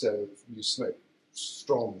away. So you smoke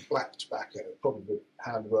strong black tobacco, probably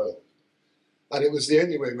hand rolled. And it was the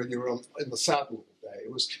only way when you were in the saddle all day,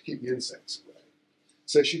 it was to keep the insects away.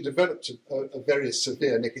 So she developed a very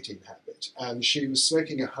severe nicotine habit, and she was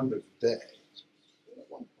smoking 100 a day at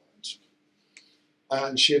one point.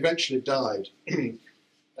 And she eventually died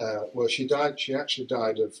well, she died. She actually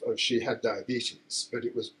died she had diabetes, but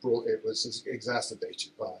it was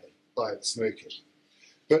exacerbated by the smoking.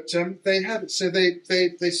 But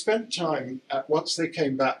they spent time once they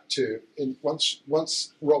came back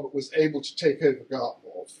once Robert was able to take over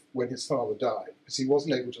Gartmore when his father died, because he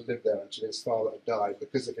wasn't able to live there until his father had died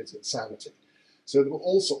because of his insanity. So there were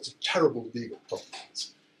all sorts of terrible legal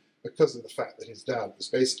problems because of the fact that his dad was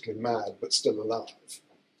basically mad but still alive.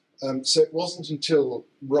 So it wasn't until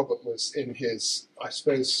Robert was in his, I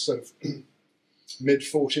suppose, sort of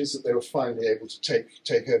mid-40s that they were finally able to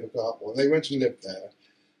take over Gartmore. They went and lived there.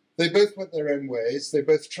 They both went their own ways. They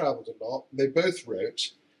both travelled a lot. They both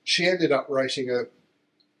wrote. She ended up writing a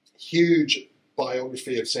huge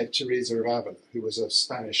biography of St. Teresa of Avila, who was a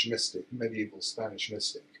Spanish mystic, medieval Spanish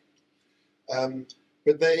mystic.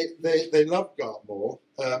 But they loved Gartmore,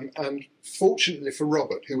 and fortunately for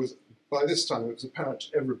Robert, who was, by this time it was apparent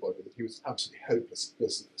to everybody that he was absolutely hopeless at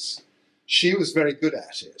business, she was very good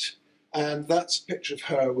at it. And that's a picture of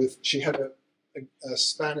her with, she had a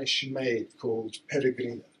Spanish maid called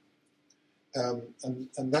Peregrina. And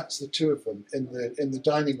that's the two of them in the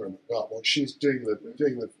dining room at Gartmore. She's doing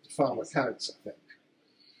the farm accounts, I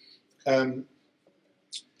think.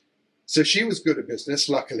 So she was good at business,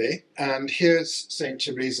 luckily. And here's St.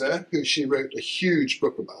 Teresa, who she wrote a huge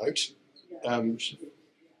book about.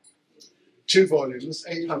 2 volumes,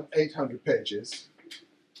 800 pages,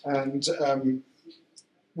 and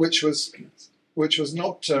which was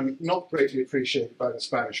not greatly appreciated by the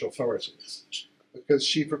Spanish authorities, because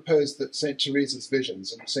she proposed that St. Teresa's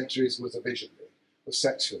visions, and St. Teresa was a visionary, were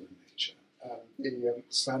sexual in nature. The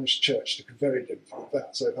Spanish church took a very different view of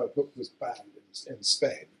that, so her book was banned in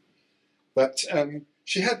Spain. But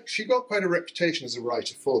she got quite a reputation as a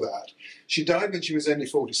writer for that. She died when she was only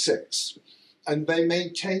 46, and they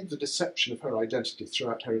maintained the deception of her identity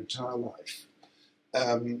throughout her entire life.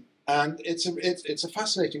 And it's a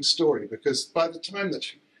fascinating story, because by the time that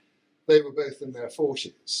they were both in their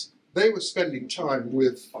 40s, they were spending time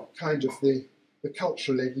with kind of the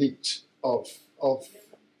cultural elite of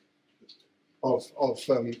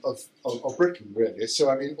Britain, really. So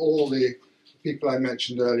I mean, all the people I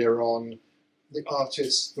mentioned earlier on, the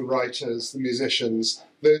artists, the writers, the musicians,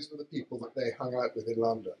 those were the people that they hung out with in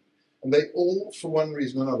London. And they all, for one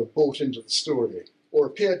reason or another, bought into the story, or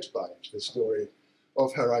appeared to buy into the story,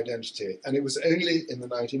 of her identity. And it was only in the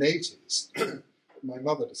 1980s that my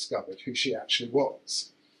mother discovered who she actually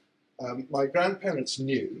was. My grandparents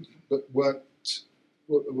knew, but were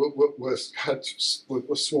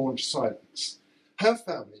sworn to silence. Her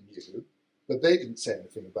family knew, but they didn't say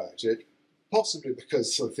anything about it, possibly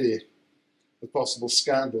because of the possible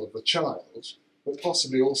scandal of the child, but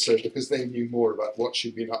possibly also because they knew more about what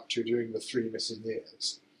she'd been up to during the 3 missing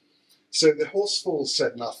years. So the Horsfalls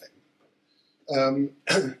said nothing. And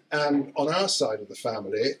on our side of the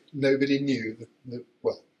family, nobody knew,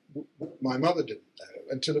 well, my mother didn't know,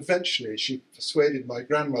 until eventually she persuaded my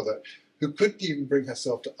grandmother, who couldn't even bring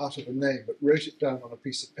herself to utter the name, but wrote it down on a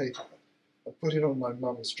piece of paper and put it on my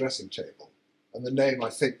mum's dressing table. And the name, I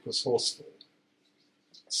think, was Horsfall.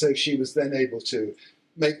 So she was then able to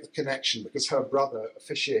make the connection, because her brother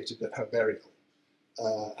officiated at her burial.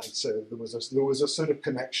 And so there was a sort of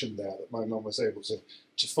connection there that my mum was able to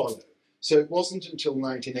follow. So it wasn't until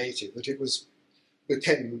 1980 that it was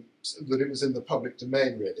in the public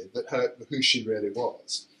domain, really, that who she really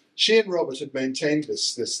was. She and Robert had maintained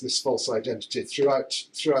this false identity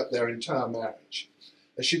throughout their entire marriage.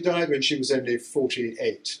 She died when she was only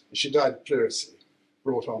 48. She died of pleurisy,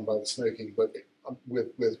 brought on by the smoking, but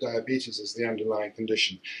with diabetes as the underlying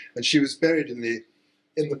condition. And she was buried in the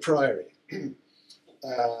Priory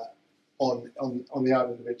on the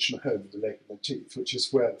island of Itchenholme, the Lake of Menteith, which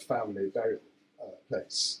is where the family burial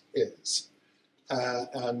place is.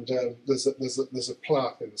 And there's a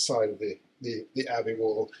plaque in the side of the abbey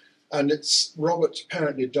wall, and Robert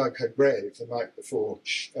apparently dug her grave the night before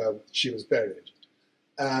she was buried,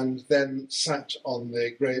 and then sat at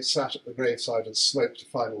the graveside and smoked a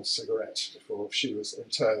final cigarette before she was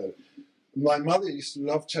interred. My mother used to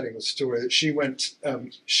love telling the story that she was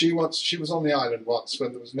on the island once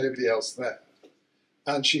when there was nobody else there,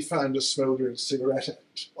 and she found a smouldering cigarette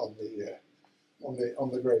end on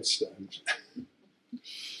the gravestone.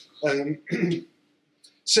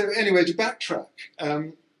 So anyway, to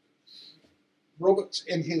backtrack, Robert,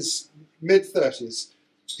 in his mid-30s,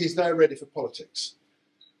 he's now ready for politics.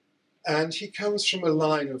 And he comes from a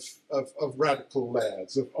line of radical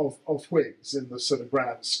lairds, of Whigs in the sort of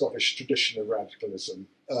grand Scottish tradition of radicalism.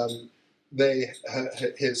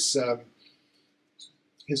 His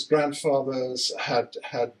grandfathers had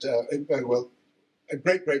a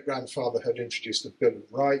great-great-grandfather had introduced a Bill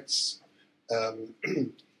of Rights.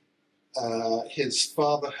 His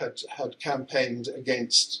father had campaigned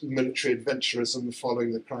against military adventurism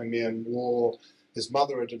following the Crimean War. His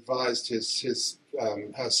mother had advised her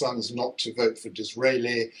sons not to vote for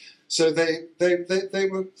Disraeli. So they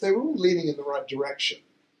were all leaning in the right direction,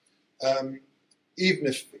 even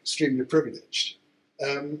if extremely privileged.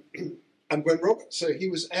 And when so he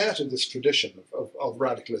was heir to this tradition of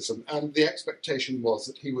radicalism, and the expectation was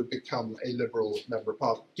that he would become a Liberal member of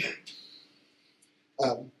Parliament,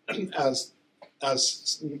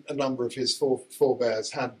 as a number of his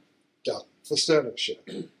forebears had done for Stirlingshire.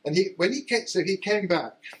 And he came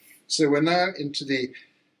back. So we're now into the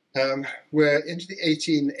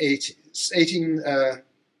 1880s.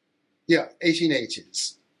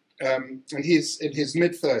 1880s, and he's in his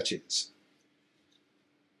mid-30s.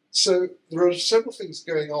 So there are several things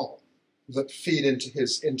going on that feed into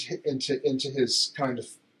his kind of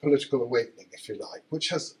political awakening, if you like, which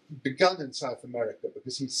has begun in South America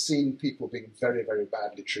because he's seen people being very, very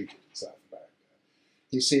badly treated in South America.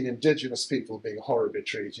 He's seen indigenous people being horribly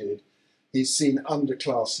treated. He's seen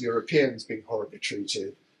underclass Europeans being horribly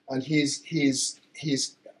treated, and he's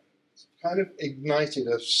kind of ignited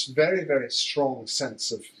a very, very strong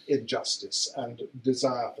sense of injustice and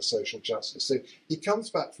desire for social justice. So he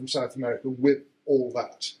comes back from South America with all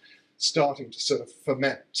that starting to sort of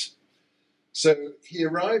ferment. So he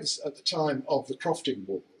arrives at the time of the Crofting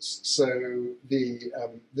Wars. So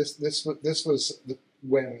this was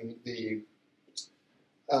when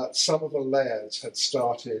some of the lairds had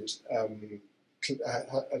started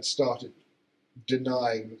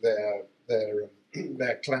denying their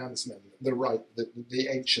clansmen the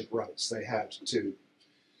ancient rights they had to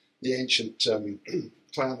the ancient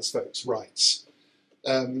clansfolk's rights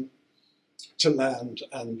to land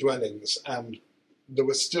and dwellings, and there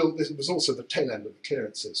was still, this was also the tail end of the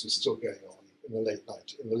clearances was still going on in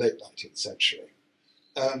the late 19th century,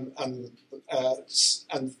 and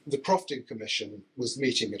the Crofting Commission was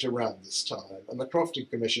meeting at around this time, and the Crofting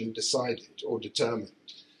Commission decided or determined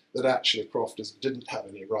that actually crofters didn't have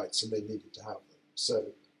any rights and they needed to have them.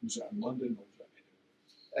 So was that in London or was that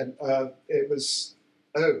in and it was,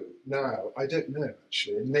 no, I don't know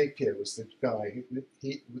actually. Napier was the guy who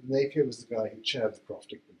chaired the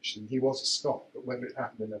Crofting Commission. He was a Scot, but whether it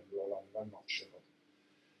happened in Edinburgh or London, I'm not sure.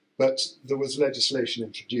 But there was legislation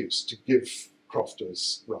introduced to give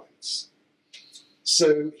crofters rights.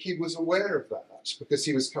 So he was aware of that because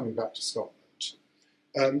he was coming back to Scotland.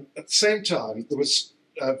 At the same time, there was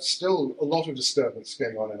still a lot of disturbance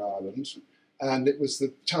going on in Ireland, and it was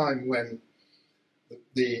the time when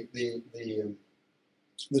the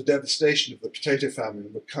devastation of the potato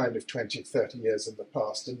famine were kind of 20, 30 years in the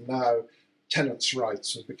past, and now tenants'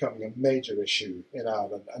 rights was becoming a major issue in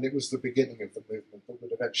Ireland, and it was the beginning of the movement that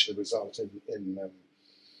would eventually result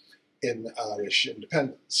in Irish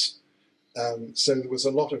independence. So there was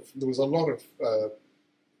a lot of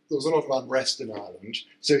unrest in Ireland.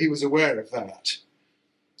 So he was aware of that.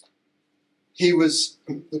 He was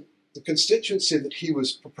the constituency that he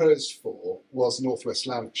was proposed for was Northwest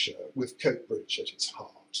Lanarkshire, with Coatbridge at its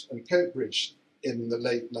heart. And Coatbridge in the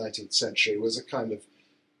late 19th century was a kind of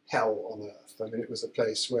hell on earth. I mean, it was a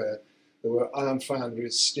place where there were iron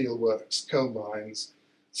foundries, steelworks, coal mines,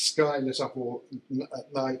 sky lit up all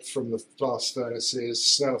at night from the blast furnaces,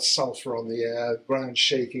 smell of sulphur on the air, ground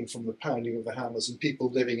shaking from the pounding of the hammers, and people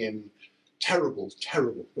living in terrible,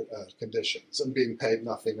 terrible conditions and being paid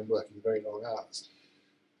nothing and working very long hours.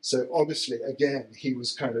 So obviously, again, he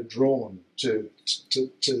was kind of drawn to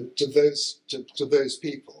those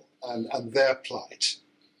people and their plight,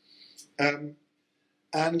 and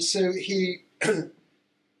so he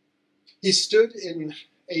he stood in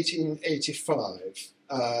 1885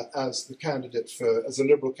 as a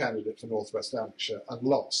Liberal candidate for Northwest Lanarkshire and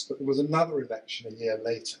lost. But there was another election a year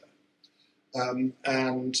later, and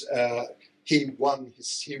he won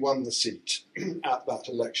the seat at that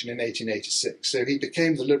election in 1886. So he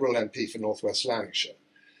became the Liberal MP for Northwest Lanarkshire.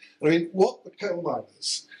 I mean, what the coal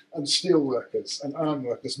miners and steel workers and iron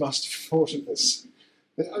workers must have thought of this.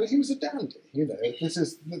 I mean, he was a dandy, you know.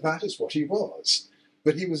 That is what he was.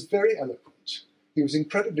 But he was very eloquent. He was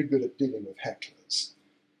incredibly good at dealing with hecklers.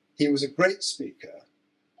 He was a great speaker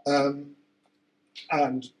and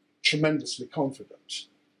tremendously confident.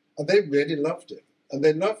 And they really loved him. And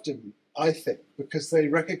they loved him, I think, because they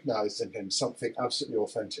recognized in him something absolutely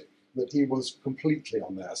authentic, that he was completely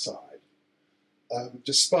on their side.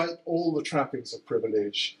 Despite all the trappings of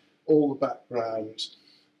privilege, all the background,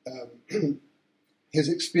 his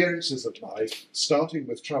experiences of life, starting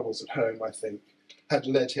with troubles at home, I think, had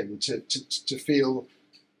led him to feel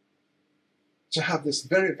to have this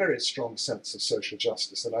very, very strong sense of social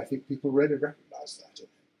justice, and I think people really recognise that in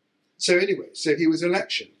him. So anyway, so he was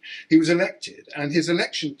elected, and his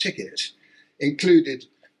election ticket included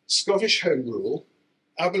Scottish Home Rule,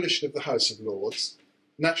 abolition of the House of Lords,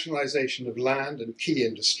 nationalisation of land and key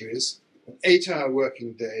industries, an 8-hour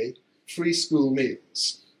working day, free school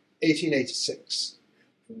meals, 1886.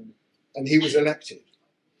 And he was elected.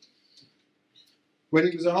 When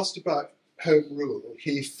he was asked about Home Rule,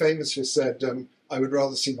 he famously said, I would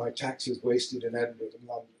rather see my taxes wasted in Edinburgh than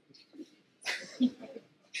London.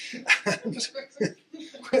 And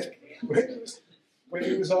when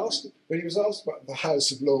he was asked about the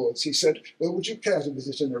House of Lords, he said, well, would you care to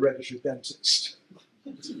visit an hereditary dentist?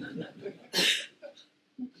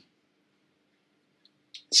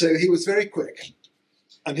 So he was very quick,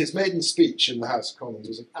 and his maiden speech in the House of Commons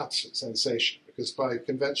was an absolute sensation, because by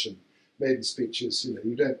convention, maiden speeches,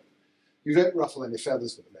 you don't ruffle any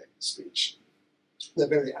feathers with a maiden speech. They're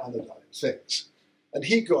very anodyne things. And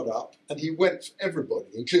he got up and he went for everybody,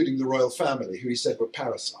 including the royal family, who he said were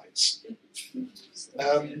parasites.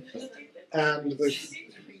 And the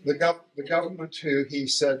government, who he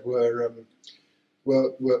said were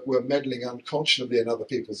meddling unconscionably in other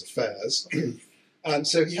people's affairs. And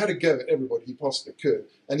so he had a go at everybody he possibly could.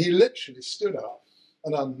 And he literally stood up,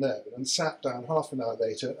 an unknown, and sat down half an hour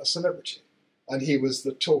later, a celebrity. And he was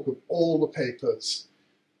the talk of all the papers.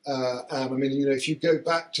 And I mean, if you go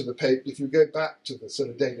back to the sort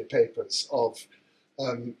of daily papers of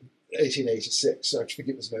 1886, I think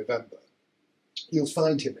it was November, you'll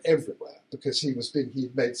find him everywhere, because he'd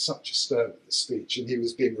made such a stir with the speech, and he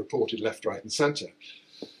was being reported left, right, and centre.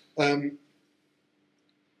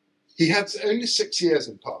 He had only 6 years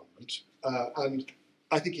in Parliament, and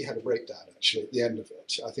I think he had a breakdown actually at the end of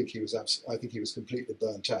it. I think he was completely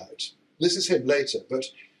burnt out. This is him later, but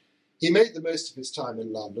he made the most of his time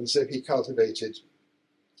in London, so he cultivated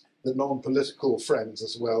the non-political friends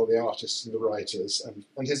as well, the artists and the writers, and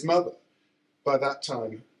his mother, by that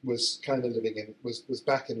time, was kind of was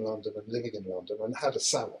back in London and living in London, and had a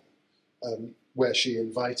salon where she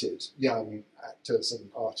invited young actors and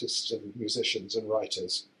artists and musicians and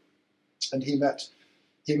writers. And he met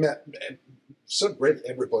sort of really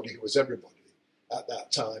everybody who was everybody at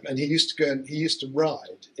that time. And he used to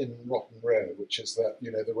ride in Rotten Row, which is the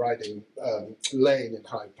riding lane in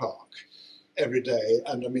Hyde Park, every day.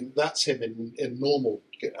 And I mean, that's him in normal.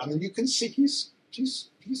 I mean, you can see he's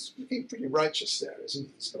looking pretty righteous there, isn't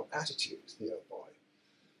he? He's got attitude, the old boy.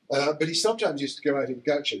 But he sometimes used to go out in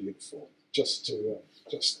gaucho uniform just for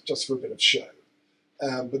a bit of show.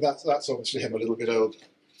 But that's obviously him a little bit older.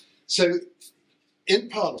 So in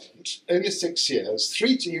Parliament, only 6 years,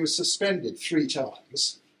 he was suspended 3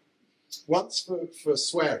 times. Once for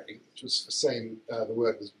swearing, which was for saying the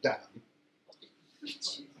word was damn.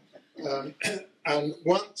 And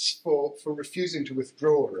once for refusing to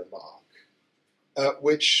withdraw a remark,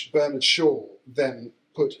 which Bernard Shaw then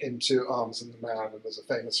put into Arms and the Man, and there's a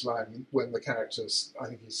famous line when the characters, I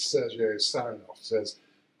think he's Sergio Saranoff, says,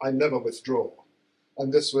 "I never withdraw."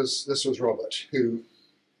 And this was Robert, who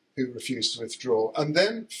refused to withdraw. And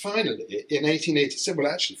then finally, in 1887, well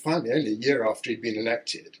actually finally only a year after he'd been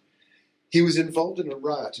elected, he was involved in a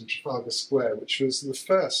riot in Trafalgar Square, which was the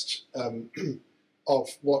first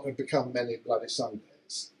of what had become many Bloody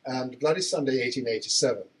Sundays. And Bloody Sunday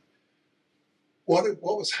 1887, what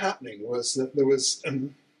was happening was that there was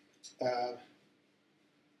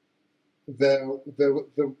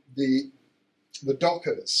the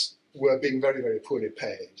dockers were being very, very poorly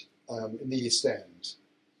paid in the East End.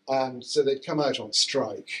 And so they'd come out on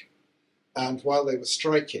strike, and while they were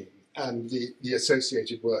striking, and the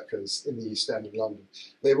associated workers in the East End of London,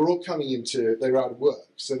 they were out of work,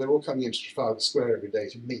 so they were all coming into Trafalgar Square every day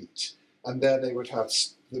to meet, and there there would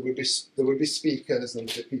be speakers, and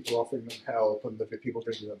there'd be people offering them help, and there'd be people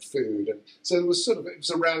bringing them food, and so it was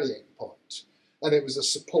a rallying point, and it was a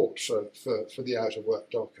support for the out of work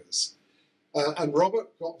dockers. And Robert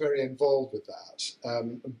got very involved with that.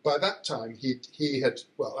 By that time, he had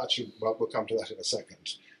we'll come to that in a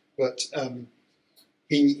second. But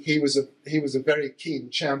he was a very keen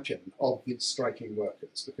champion of the striking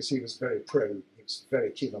workers, because he was very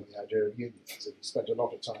keen on the idea of unions. And he spent a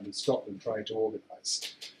lot of time in Scotland trying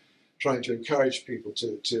to encourage people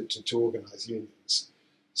to organise unions.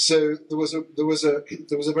 So there was a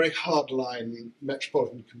very hardline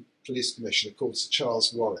Metropolitan Police Commissioner called Sir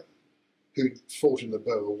Charles Warren, who fought in the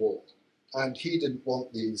Boer War, and he didn't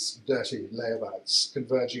want these dirty layabouts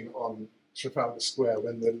converging on Trafalgar Square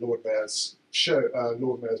when the Lord Mayor's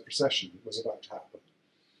procession was about to happen.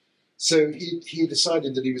 So he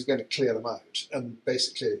decided that he was going to clear them out, and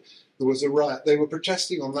basically there was a riot. They were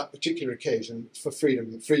protesting on that particular occasion for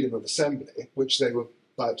freedom of assembly, which they were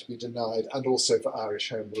about to be denied, and also for Irish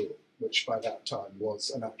Home Rule, which by that time was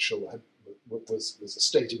an actual was a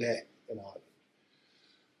stated aim in Ireland.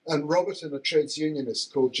 And Robert and a trades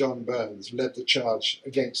unionist called John Burns led the charge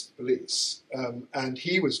against the police, and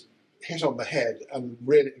he was hit on the head and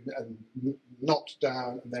really knocked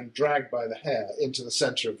down and then dragged by the hair into the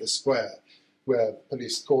centre of the square where the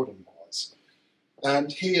police cordon was.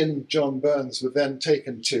 And he and John Burns were then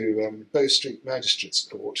taken to Bow Street Magistrates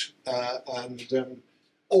Court, and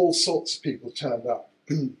all sorts of people turned up.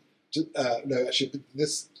 No, actually,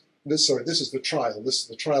 this is the trial.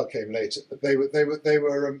 The trial came later, but they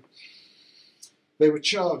were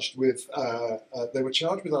charged with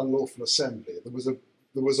unlawful assembly.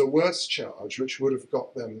 There was a worse charge which would have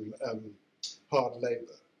got them hard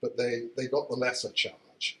labour, but they got the lesser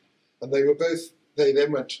charge, and they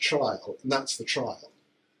then went to trial, and that's the trial,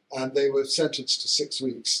 and they were sentenced to 6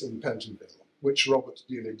 weeks in Pentonville, which Robert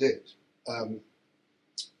duly did.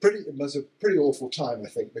 It was a pretty awful time, I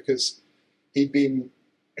think, because he'd been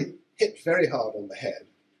hit very hard on the head,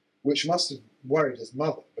 which must have worried his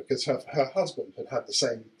mother, because her husband had had the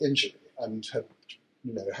same injury and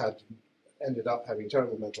had ended up having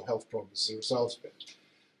terrible mental health problems as a result of it.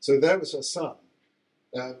 So there was her son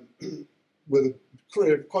with a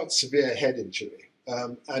quite severe head injury,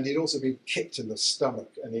 and he'd also been kicked in the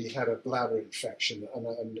stomach, and he had a bladder infection,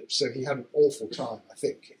 and so he had an awful time, I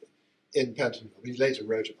think, in Pentonville. He later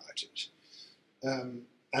wrote about it.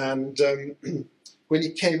 When he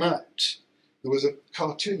came out, there was a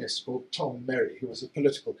cartoonist called Tom Merry, who was a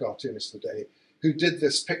political cartoonist of the day, who did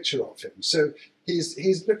this picture of him. So he's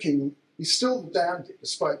still dandy,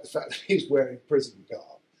 despite the fact that he's wearing prison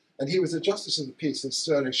garb. And he was a Justice of the Peace in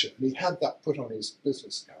Stirlingshire, and he had that put on his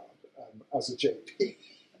business card as a JP.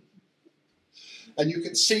 And you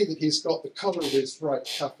can see that he's got the collar of his right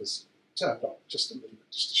cuff is turned up just a little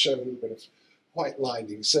bit, just to show a little bit of white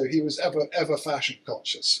lining. So he was ever fashion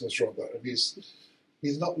conscious, was Robert. And he's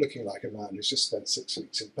not looking like a man who's just spent 6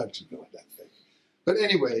 weeks in Pentonville, I don't think. But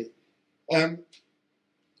anyway,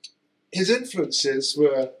 his influences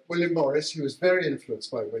were William Morris, who was very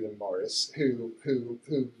influenced by William Morris, who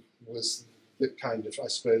was the kind of, I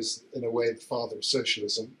suppose, in a way, the father of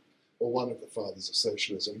socialism, or one of the fathers of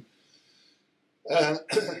socialism.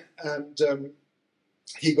 And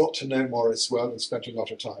he got to know Morris well and spent a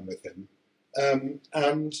lot of time with him.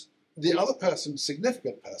 And the other person,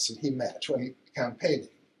 significant person he met when campaigning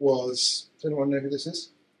was, does anyone know who this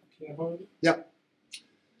is? Keir Hardie? Yeah.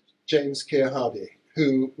 James Keir Hardie,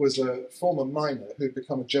 who was a former miner who'd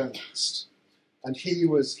become a journalist. And he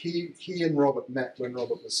and Robert met when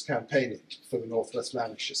Robert was campaigning for the North West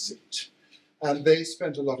Lanarkshire seat. And they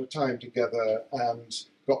spent a lot of time together and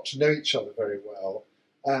got to know each other very well.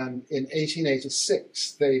 And in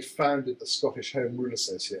 1886, they founded the Scottish Home Rule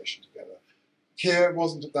Association together. Keir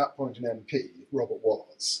wasn't at that point an MP, Robert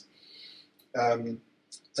was. And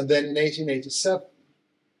then in 1887,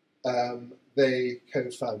 they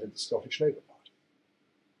co-founded the Scottish Labour Party,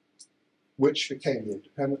 which became the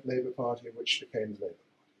Independent Labour Party, which became the Labour Party.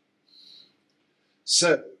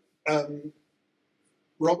 So,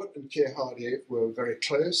 Robert and Keir Hardie were very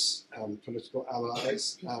close political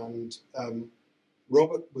allies, and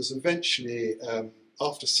Robert was eventually,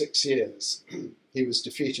 after 6 years, he was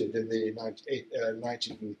defeated in the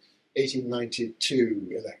 1892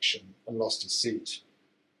 election and lost his seat.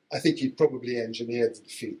 I think he probably engineered the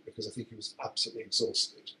defeat because I think he was absolutely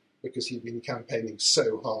exhausted because he'd been campaigning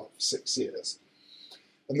so hard for 6 years.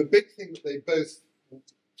 And the big thing that they both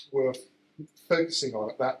were focusing on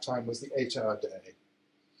at that time was the 8-hour day,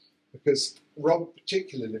 because Robert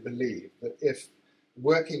particularly believed that if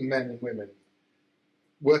working men and women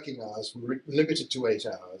working hours were limited to 8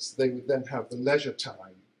 hours, they would then have the leisure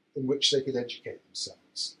time in which they could educate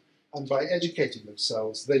themselves. And by educating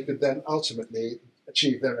themselves, they could then ultimately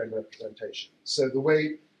achieve their own representation. So the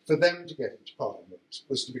way for them to get into Parliament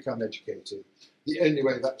was to become educated. The only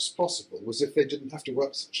way that was possible was if they didn't have to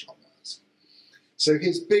work such long hours. So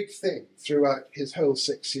his big thing throughout his whole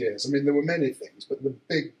 6 years, I mean, there were many things, but the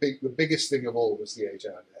biggest thing of all was the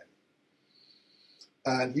 8-hour day.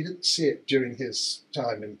 And he didn't see it during his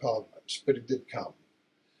time in Parliament, but it did come.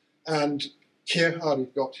 And Keir Hardie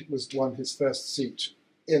won his first seat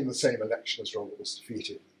in the same election as Robert was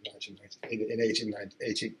defeated in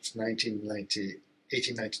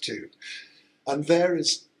 1892. And there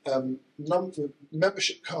is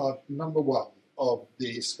membership card number 1 of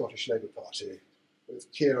the Scottish Labour Party,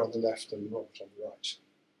 with Keir on the left and Robert on the right.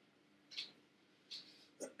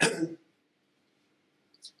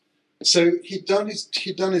 So he'd done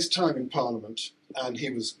his time in Parliament, and he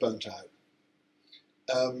was burnt out.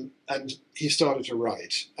 And he started to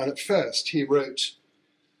write. And at first he wrote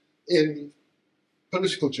in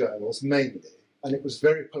political journals mainly, and it was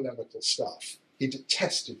very polemical stuff. He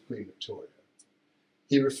detested Queen Victoria.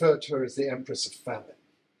 He referred to her as the Empress of Famine.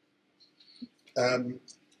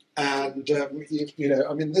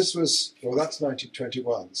 This was, well, that's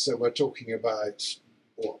 1921, so we're talking about,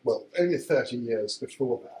 well, only 30 years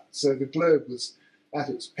before that. So the Globe was at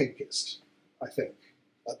its pinkest, I think,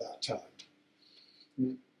 at that time.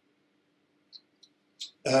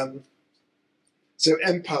 So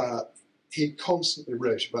empire, he constantly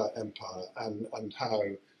wrote about empire and how,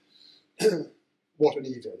 what an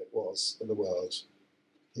evil it was in the world.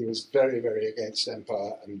 He was very, very against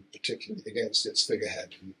empire, and particularly against its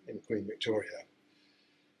figurehead in Queen Victoria.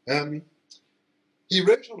 He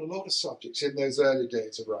wrote on a lot of subjects in those early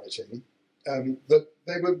days of writing.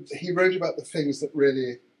 He wrote about the things that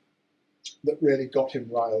really got him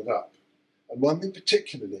riled up, and one thing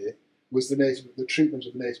particularly was the treatment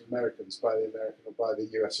of Native Americans by the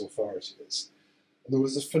US authorities. And there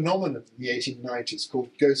was a phenomenon in the 1890s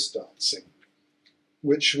called ghost dancing,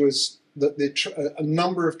 which was that a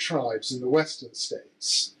number of tribes in the western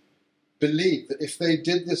states believed that if they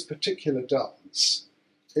did this particular dance,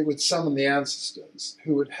 it would summon the ancestors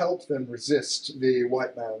who would help them resist the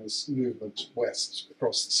white man's movement west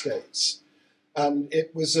across the states. And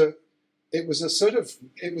it was a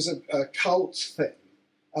cult thing,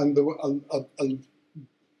 and there were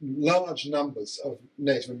large numbers of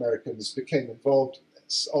Native Americans became involved in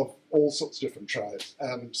this, of all sorts of different tribes,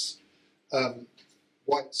 and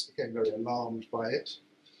whites became very alarmed by it.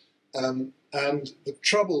 And the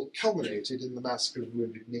trouble culminated in the massacre of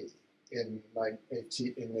Wounded Knee in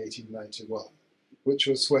 1891, which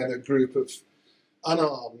was when a group of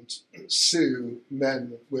unarmed Sioux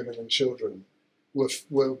men, women and children were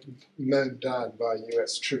mown down by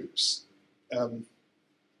US troops.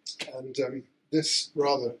 This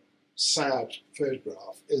rather sad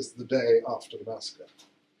photograph is the day after the massacre.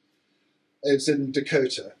 It was in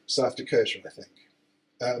Dakota, South Dakota, I think.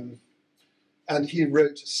 And he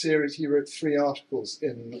wrote 3 articles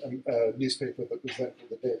in a newspaper that was then called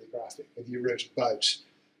the Daily Graphic, and he wrote about,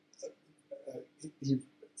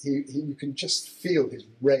 you can just feel his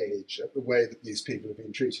rage at the way that these people have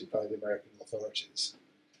been treated by the American authorities.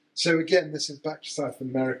 So again, this is back to South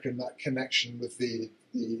America and that connection with the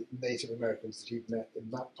Native Americans that he'd met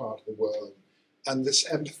in that part of the world, and this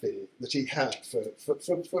empathy that he had for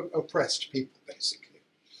oppressed people, basically.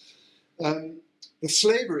 The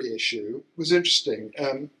slavery issue was interesting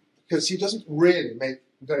because he doesn't really make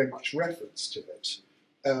very much reference to it,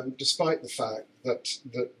 despite the fact that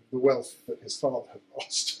the wealth that his father had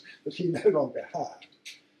lost, that he no longer had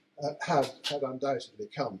undoubtedly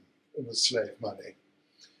come with slave money.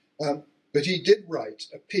 But he did write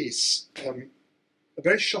a piece, a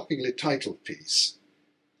very shockingly titled piece,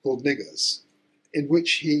 called Niggers, in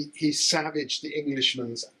which he savaged the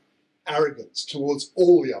Englishman's arrogance towards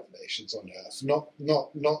all the other nations on earth,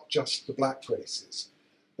 not just the black races,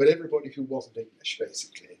 but everybody who wasn't English,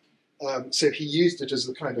 basically. So he used it as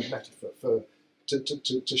a kind of metaphor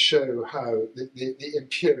to show how the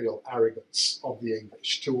imperial arrogance of the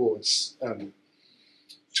English towards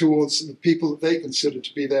the people that they considered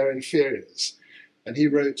to be their inferiors. And he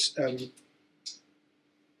wrote,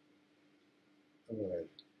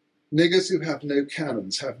 niggers who have no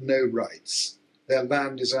cannons have no rights. Their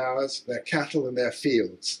land is ours, their cattle and their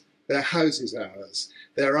fields, their houses ours,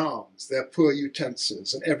 their arms, their poor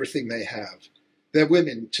utensils, and everything they have. Their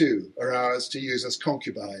women, too, are ours to use as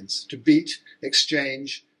concubines, to beat,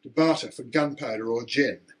 exchange, to barter for gunpowder or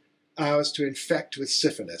gin, ours to infect with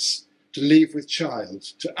syphilis, to leave with child,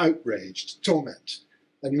 to outrage, to torment,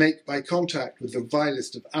 and make by contact with the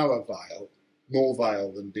vilest of our vile, more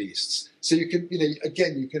vile than beasts. So you can,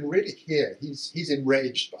 again, you can really hear he's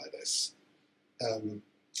enraged by this.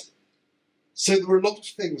 So there were a lot of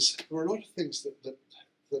things.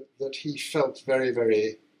 That he felt very,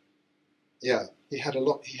 very. Yeah, he had a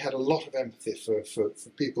lot of empathy for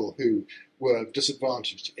people who were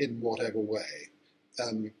disadvantaged in whatever way,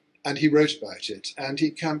 and he wrote about it, and he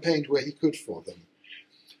campaigned where he could for them.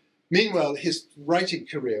 Meanwhile, his writing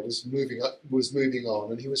career was moving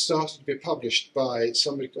on, and he was starting to be published by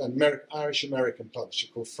an Irish-American publisher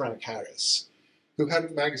called Frank Harris, who had a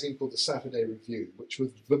magazine called the Saturday Review, which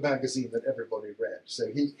was the magazine that everybody read.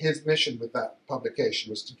 So his mission with that publication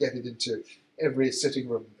was to get it into every sitting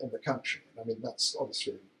room in the country. I mean, that's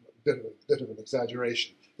obviously a bit of an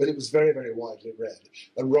exaggeration, but it was very, very widely read.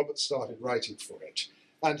 And Robert started writing for it.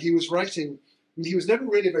 And he was never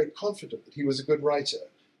really very confident that he was a good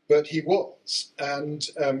writer, but he was. And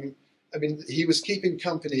I mean, he was keeping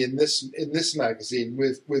company in this magazine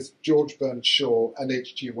with George Bernard Shaw and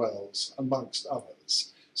H.G. Wells, amongst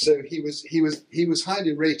others. So he was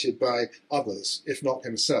highly rated by others, if not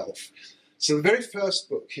himself. So the very first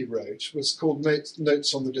book he wrote was called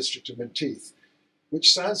Notes on the District of Menteith,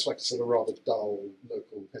 which sounds like a sort of rather dull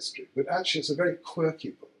local history, but actually it's a very quirky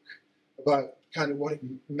book about kind of what it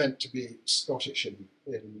meant to be Scottish in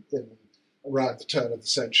around the turn of the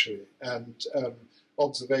century, and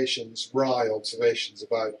wry observations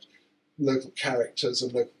about local characters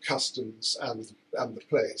and local customs and the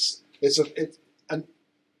place. And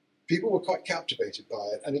people were quite captivated by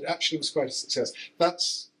it, and it actually was quite a success.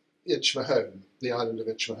 That's Inchmahome, the island of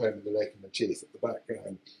Inchmahome in the Lake of Menteith at the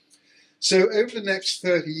background. So over the next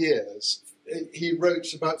 30 years, he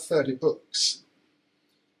wrote about 30 books.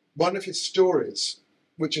 One of his stories,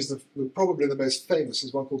 which is probably the most famous,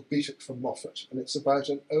 is one called Beatock from Moffat, and it's about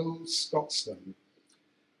an old Scotsman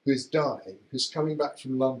who's dying, who's coming back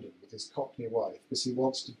from London with his Cockney wife because he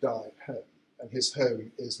wants to die at home, and his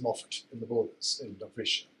home is Moffat in the Borders in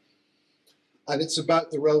Dumfriesshire. And it's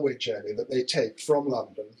about the railway journey that they take from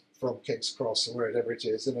London, from King's Cross or wherever it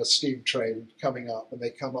is, in a steam train coming up, and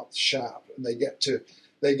they come up the Shap, and they get to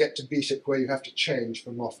Beatock, where you have to change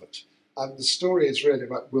for Moffat. And the story is really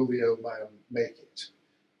about, will the old man make it?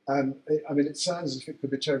 And I mean, it sounds as if it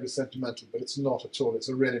could be terribly sentimental, but it's not at all. It's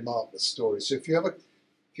a really marvellous story. So if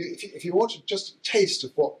you want just a taste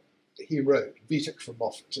of what he wrote, Beatock from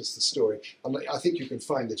Moffat is the story, and I think you can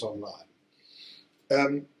find it online.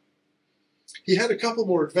 He had a couple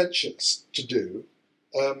more adventures to do,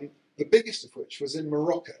 the biggest of which was in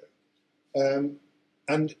Morocco.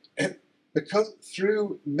 And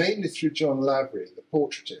mainly through John Lavery, the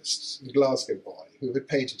portraitist, the Glasgow boy, who had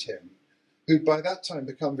painted him, who'd by that time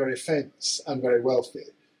become very famous and very wealthy,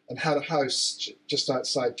 and had a house just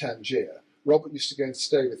outside Tangier. Robert used to go and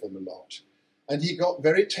stay with him a lot. And he got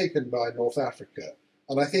very taken by North Africa.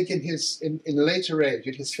 And I think in later age,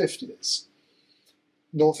 in his 50s,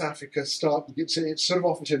 North Africa it sort of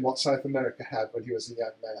offered him what South America had when he was a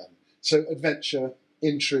young man. So adventure,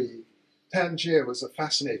 intrigue. Tangier was a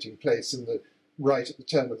fascinating place right at the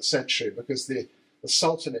turn of the century, because the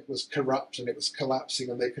Sultanate was corrupt and it was collapsing,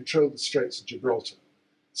 and they controlled the Straits of Gibraltar.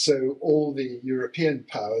 So all the European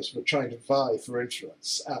powers were trying to vie for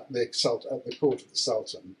influence at the court of the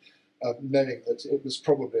Sultan, knowing that it was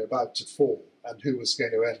probably about to fall, and who was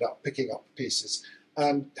going to end up picking up the pieces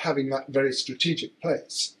and having that very strategic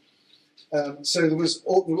place. So there were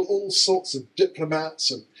all sorts of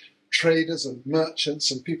diplomats and traders and merchants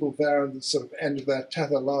and people there on the sort of end of their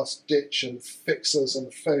tether, last ditch, and fixers and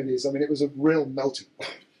phonies. I mean, it was a real melting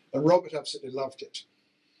pot, and Robert absolutely loved it.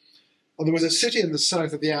 And there was a city in the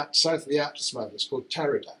south of the Atlas Mountains called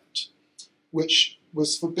Taridant, which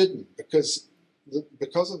was forbidden because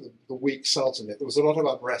of the weak Sultanate. There was a lot of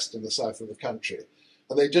unrest in the south of the country,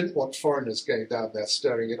 and they didn't want foreigners going down there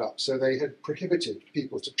stirring it up, so they had prohibited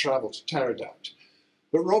people to travel to Taridant.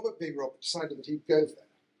 But Robert, being Robert, decided that he'd go there,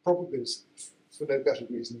 probably for no better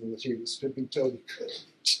reason than that he had been told he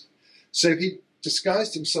couldn't. So he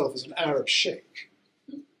disguised himself as an Arab sheikh,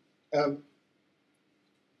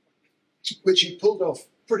 which he pulled off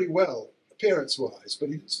pretty well, appearance-wise, but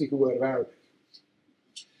he didn't speak a word of Arabic.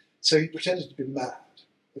 So he pretended to be mad.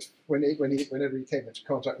 Whenever he came into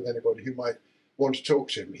contact with anybody who might want to talk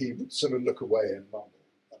to him, he would sort of look away and mumble.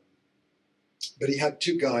 But he had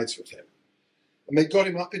two guides with him. And they got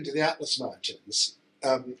him up into the Atlas Mountains,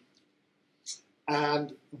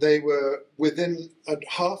 and they were within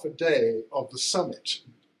half a day of the summit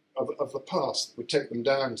of the pass that would take them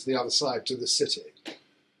down to the other side, to the city,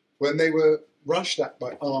 when they were rushed at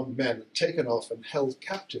by armed men and taken off and held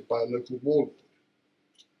captive by a local warlord.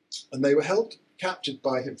 And they were held captive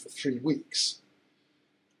by him for 3 weeks,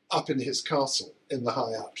 up in his castle in the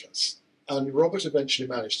High Atlas. And Robert eventually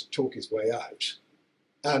managed to talk his way out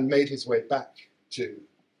and made his way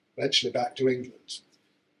eventually back to England.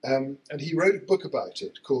 And he wrote a book about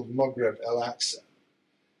it called Maghreb el-Aqsa.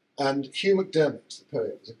 And Hugh McDermott, the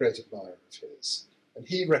poet, was a great admirer of his. And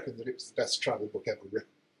he reckoned that it was the best travel book ever written.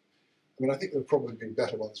 I mean, I think there have probably been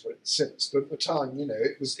better ones written since, but at the time,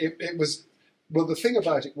 it was. Well, the thing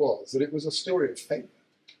about it was that it was a story of failure,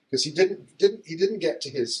 because he didn't get to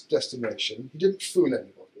his destination. He didn't fool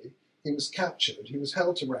anybody. He was captured. He was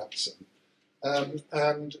held to ransom,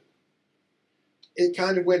 and it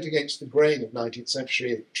kind of went against the grain of 19th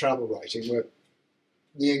century travel writing, where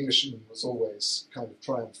the Englishman was always kind of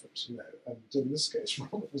triumphant, And in this case,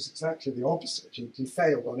 Robert was exactly the opposite. He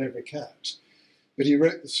failed on every count. But he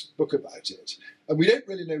wrote this book about it. And we don't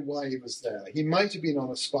really know why he was there. He might have been on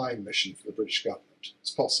a spying mission for the British government.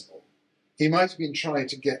 It's possible. He might have been trying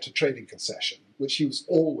to get a trading concession, which he was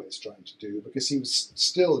always trying to do, because he was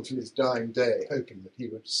still, until his dying day, hoping that he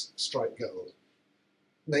would strike gold,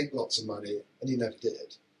 make lots of money, and he never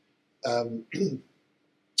did.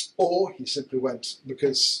 Or he simply went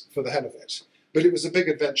because for the hell of it. But it was a big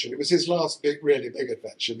adventure. It was his last really big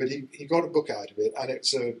adventure, but he got a book out of it, and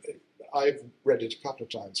I've read it a couple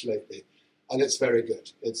of times lately, and it's very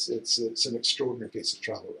good. It's an extraordinary piece of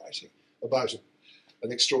travel writing about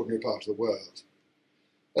an extraordinary part of the world.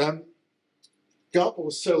 Garble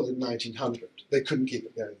was sold in 1900. They couldn't keep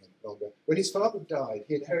it going any longer. When his father died,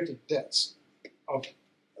 he inherited debts of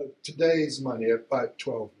today's money of about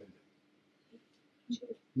 12 million.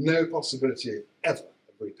 No possibility ever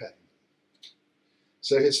of repaying them.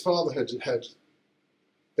 So his father had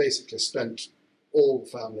basically spent all the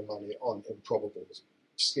family money on improbable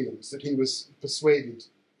schemes that he was persuaded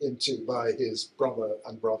into by his brother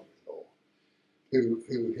and brother-in-law, who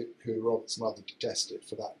Robert's mother detested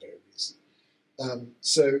for that very reason.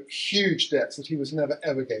 So huge debts that he was never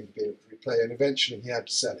ever going to be able to repay, and eventually he had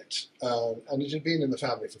to sell it. And it had been in the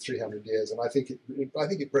family for 300 years, and I think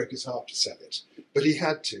it broke his heart to sell it, but he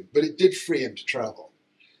had to. But it did free him to travel,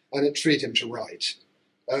 and it freed him to write.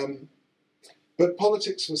 But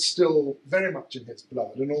politics was still very much in his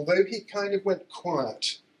blood, and although he kind of went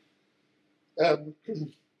quiet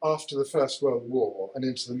after the First World War and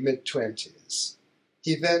into the mid-20s,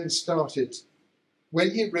 he then started, when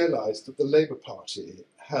he realised that the Labour Party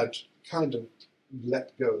had kind of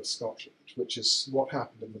let go of Scotland, which is what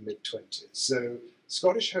happened in the mid-20s. So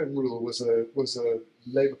Scottish Home Rule was a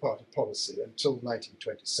Labour Party policy until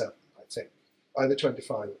 1927, I think, either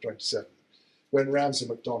 25 or 27, when Ramsay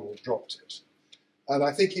MacDonald dropped it. And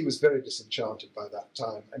I think he was very disenchanted by that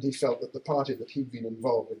time, and he felt that the party that he'd been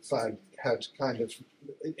involved in founding had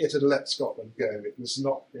it had let Scotland go. It was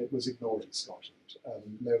ignoring Scotland,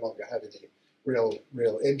 no longer had any real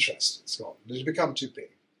interest in Scotland. It had become too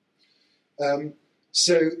big.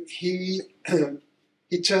 So he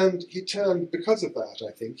turned because of that.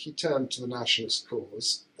 I think he turned to the nationalist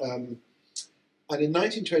cause, and in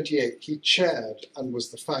 1928 he chaired and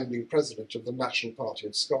was the founding president of the National Party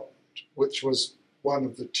of Scotland, which was one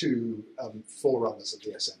of the two forerunners of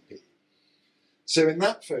the SNP. So in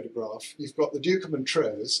that photograph, you've got the Duke of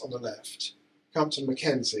Montrose on the left, Compton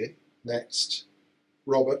Mackenzie next,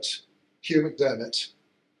 Robert, Hugh McDermott,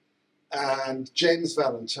 and James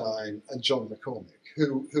Valentine and John McCormick,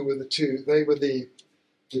 who were the two. They were the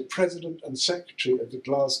president and secretary of the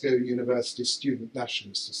Glasgow University Student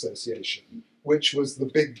Nationalist Association, which was the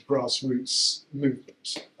big grassroots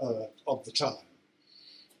movement of the time.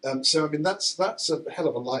 So I mean that's a hell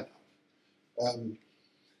of a lineup.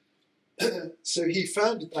 So he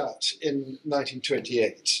founded that in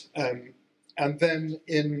 1928, and then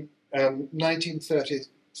in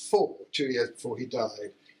 1934, 2 years before he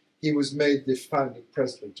died, he was made the founding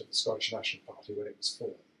president of the Scottish National Party when it was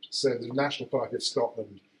formed. So the National Party of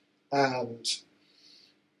Scotland, and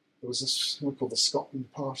there was something called the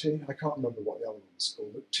Scotland Party. I can't remember what the other one was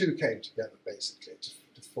called, but two came together basically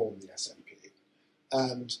to form the SNP.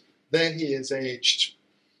 And then he is aged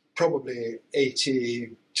probably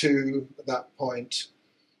 82 at that point,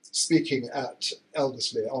 speaking at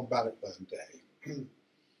Elderslie on Bannockburn Day.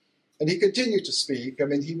 And he continued to speak. I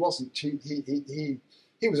mean, he was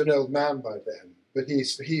an old man by then, but he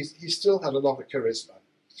still had a lot of charisma.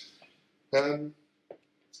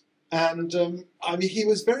 I mean, he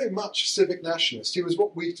was very much a civic nationalist. He was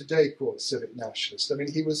what we today call a civic nationalist. I mean,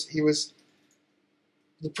 he was.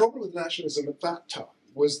 The problem with nationalism at that time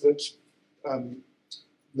was that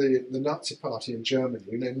the Nazi Party in Germany,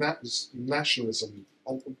 nationalism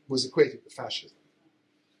was equated with fascism,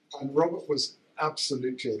 and Robert was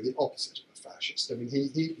absolutely the opposite of a fascist. I mean,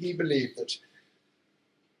 he believed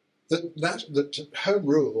that home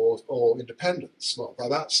rule or independence, well, by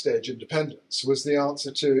that stage independence, was the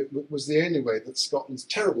answer to, was the only way that Scotland's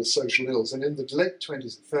terrible social ills, and in the late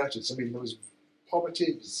 20s and 30s, I mean, there was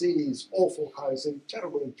poverty, disease, awful housing,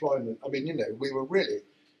 terrible employment. I mean, we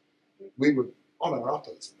were on our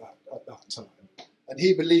uppers at that time. And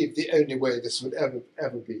he believed the only way this would ever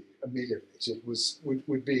be ameliorated would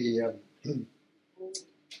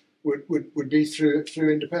be through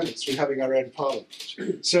independence, through having our own parliament.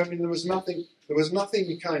 So I mean, there was nothing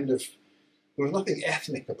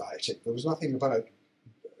ethnic about it. There was nothing about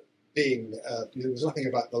being. There was nothing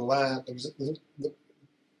about the land.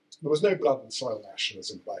 There was no blood and soil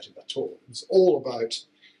nationalism about it at all. It was all about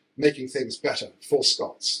making things better for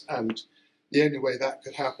Scots, and the only way that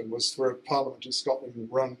could happen was for a Parliament of Scotland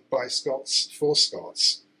run by Scots for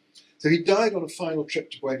Scots. So he died on a final trip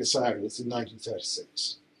to Buenos Aires in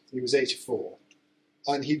 1936. He was 84.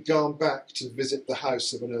 And he'd gone back to visit the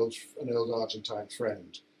house of an old Argentine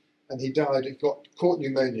friend. And he died, he got caught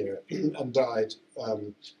pneumonia and died.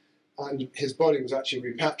 And his body was actually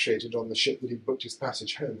repatriated on the ship that he'd booked his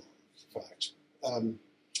passage home on, in fact.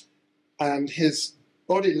 And his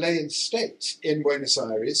body lay in state in Buenos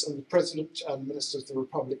Aires, and the President and Ministers of the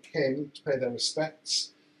Republic came to pay their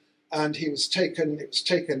respects. And it was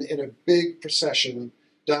taken in a big procession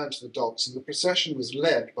down to the docks, and the procession was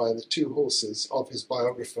led by the two horses of his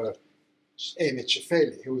biographer, Amy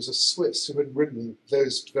Ciafelli, who was a Swiss who had ridden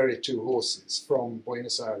those very two horses from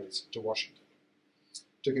Buenos Aires to Washington.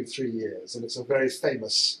 It took him 3 years, and it's a very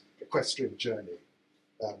famous equestrian journey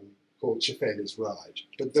called Ciafelli's Ride.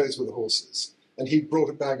 But those were the horses, and he brought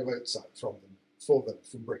a bag of oats out for them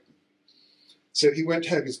from Britain. So he went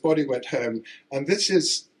home, his body went home, and this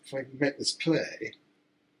is, if I can make this play.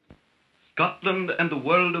 Scotland and the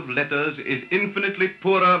world of letters is infinitely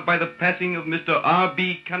poorer by the passing of Mr.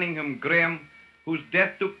 R.B. Cunninghame Graham, whose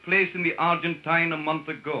death took place in the Argentine a month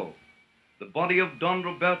ago. The body of Don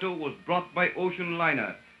Roberto was brought by ocean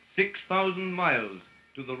liner 6,000 miles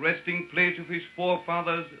to the resting place of his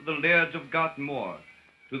forefathers, the Lairds of Gartmore,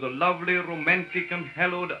 to the lovely, romantic and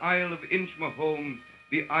hallowed Isle of Inchmahome,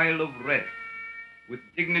 the Isle of Rest. With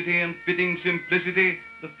dignity and fitting simplicity,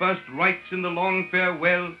 the first rites in the long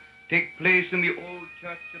farewell take place in the old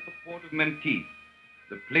church at the port of Menteith.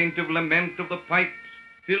 The plaintive lament of the pipes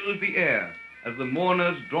fills the air as the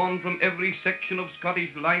mourners, drawn from every section of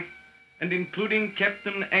Scottish life, and including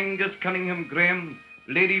Captain Angus Cunninghame Graham,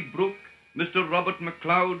 Lady Brooke, Mr. Robert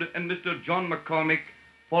MacLeod, and Mr. John McCormick,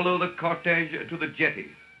 follow the cortege to the jetty.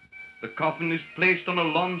 The coffin is placed on a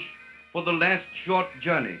launch for the last short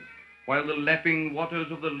journey, while the lapping waters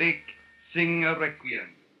of the lake sing a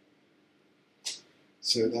requiem.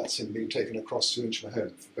 So that's him being taken across to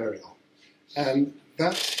Inchmahome for burial. And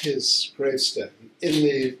that's his gravestone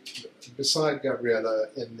beside Gabriella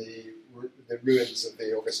in the ruins of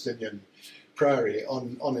the Augustinian Priory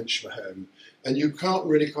on Inchmahome. And you can't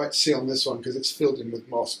really quite see on this one because it's filled in with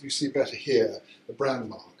moss. You see better here the brand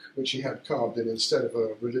mark, which he had carved in instead of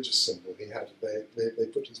a religious symbol. They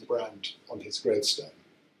put his brand on his gravestone.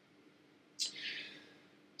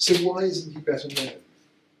 So why isn't he better known?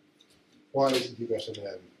 Why isn't he better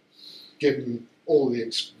known, given all the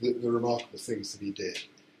remarkable things that he did?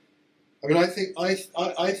 I mean, I think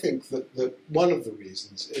that one of the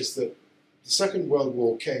reasons is that the Second World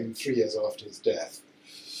War came 3 years after his death,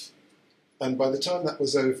 and by the time that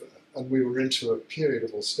was over and we were into a period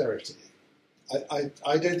of austerity, I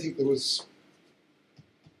don't think there was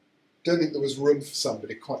room for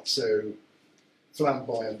somebody quite so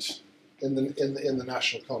flamboyant in the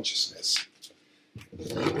national consciousness.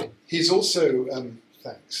 He's also,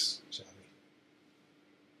 thanks, Charlie.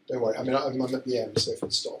 Don't worry, I mean, I'm at the end, so if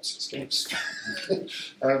it stops, it stops.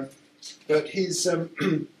 But he's,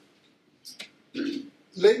 the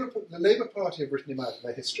Labour Party have written him out in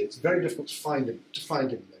their history. It's very difficult to find him in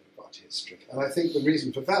the Labour Party history. And I think the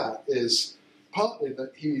reason for that is partly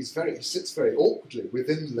that he sits very awkwardly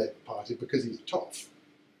within the Labour Party because he's tough.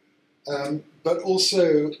 But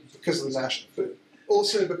also because of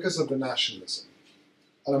the nationalism.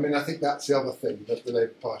 And I mean, I think that's the other thing that the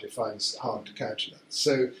Labour Party finds hard to countenance.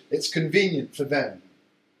 So it's convenient for them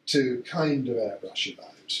to kind of airbrush him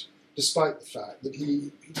out, despite the fact that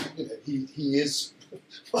he is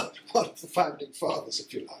one of the founding fathers,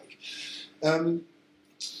 if you like.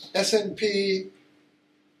 SNP,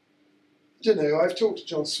 I've talked to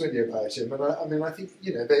John Swinney about him, and I think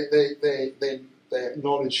they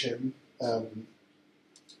acknowledge him.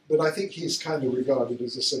 But I think he's kind of regarded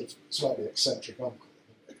as a sort of slightly eccentric uncle.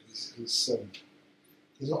 He's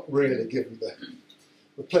not really given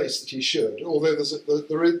the place that he should. Although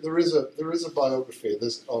there is a biography of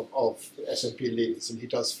SNP leaders, and he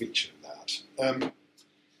does feature in that.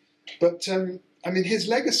 I mean, his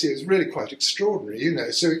legacy is really quite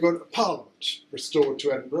extraordinary. So we've got a Parliament restored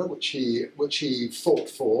to Edinburgh, which he fought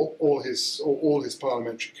for all his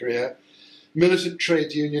parliamentary career. Militant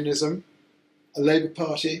trade unionism, a Labour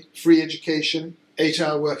Party, free education,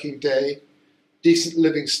 8-hour working day, decent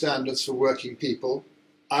living standards for working people,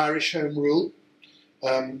 Irish Home Rule,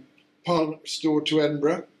 Parliament restored to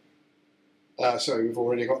Edinburgh. Sorry, we've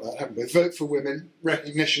already got that, haven't we? Vote for women,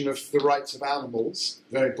 recognition of the rights of animals,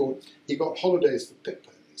 very important. He got holidays for pit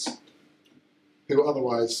ponies, who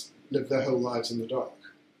otherwise lived their whole lives in the dark.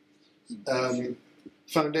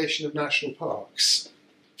 Foundation of national parks.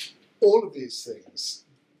 All of these things,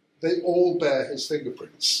 they all bear his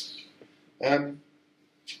fingerprints.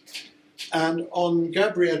 And on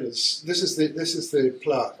Gabriella's, this is the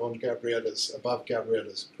plaque on Gabriella's, above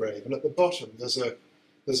Gabriella's grave, and at the bottom there's a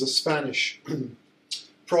Spanish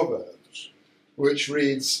proverb which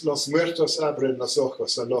reads "Los muertos abren los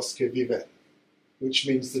ojos a los que viven," which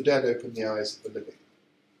means the dead open the eyes of the living.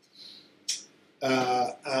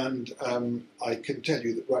 And I can tell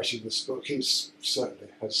you that writing this book, he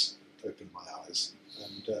certainly has opened my eyes,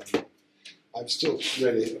 and I'm still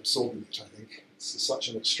really absorbing it, I think. It's such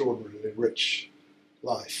an extraordinarily rich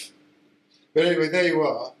life. But anyway, there you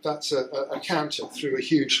are. That's a counter through a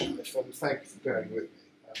huge life, and thank you for bearing with me.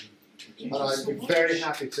 And I'd be very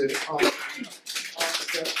happy to answer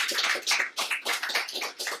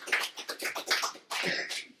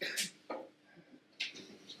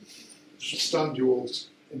stunned you all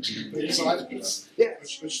into silence.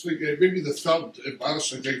 Yes. It's maybe the third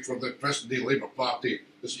embarrassing thing for the present-day Labour Party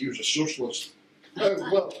is that he was a socialist. Oh,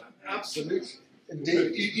 well, absolutely.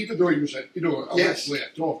 Indeed. Even though he was, allegedly a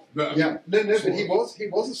top. But, yeah, no, but he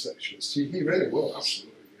was a socialist. He really was.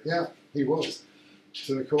 Absolutely. Yeah, he was.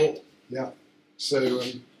 To the core. Yeah. So,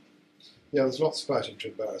 yeah, there's lots about him to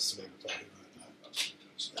embarrass the Labour Party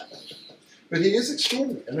right now. But he is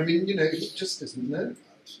extraordinary. And I mean, he just isn't known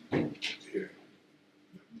about. I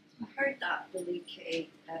heard that Billy Kay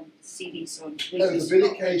series on. Oh, the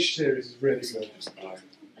Billy Kay series is really good.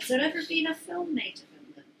 Has there ever been a film made of him?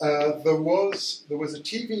 There was a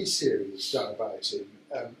TV series done about him.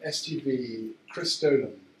 STV, Chris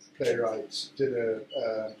Dolan, playwright, did a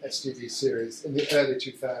STV series in the early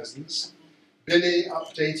 2000s. Billy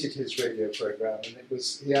updated his radio program, and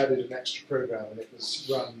he added an extra program, and it was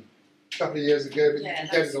run a couple of years ago. But you can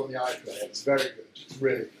get it on the iPlayer. It's very good,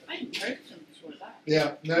 really good. I hadn't heard of him before that.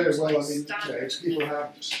 Yeah, no, well, I mean, people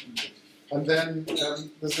haven't. And then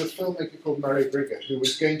there's a filmmaker called Murray Brigger who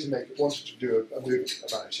was going to wanted to do a movie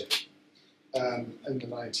about him in the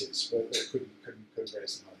 90s, but they couldn't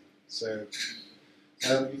raise the money.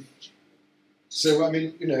 So I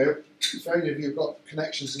mean, if any of you have got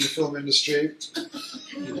connections in the film industry,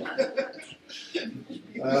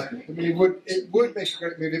 I mean, it would make a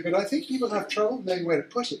great movie, but I think people have trouble knowing where to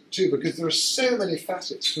put it too, because there are so many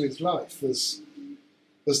facets to his life. There's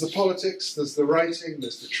the politics, there's the writing,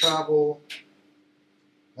 there's the travel,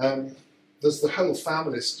 there's the whole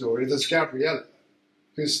family story, there's Gabriella,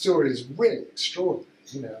 whose story is really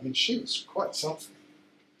extraordinary. I mean, she was quite something.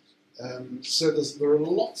 So there are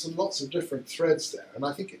lots and lots of different threads there, and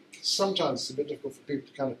I think sometimes it's a bit difficult for people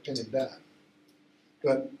to kind of pin him down.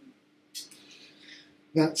 But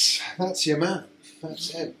that's your man.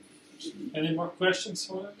 That's him. Any more questions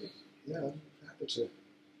for him? Yeah, I'm happy to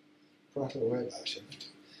prattle away about him.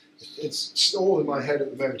 It's all in my head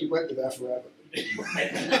at the moment. It won't be there forever.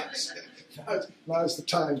 Now's the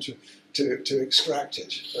time to extract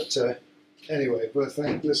it. But anyway,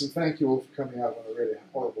 thank you all for coming out on a really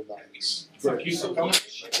horrible night. Thank you so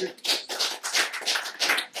much.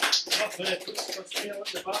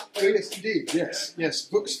 Oh yes, indeed. Yes.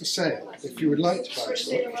 Books for sale. If you would like to buy a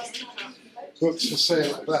book, books for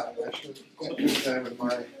sale at that. I shall get you there with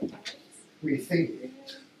my wee thingy.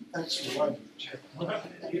 Thanks for reminding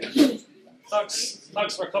me.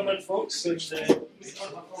 Thanks for coming, folks. And we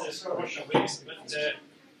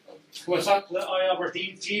thank the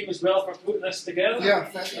Aberdeen team as well for putting this together. Yeah,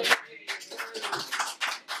 thank you.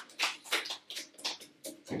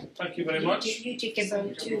 Thank you very much. You take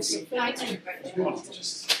about 2 supplies. Thank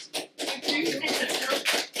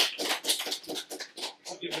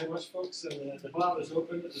you very much, folks. And the bar is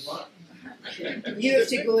open at the bar. You have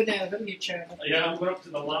to go now, haven't you, Chairman? Yeah, I'm going up to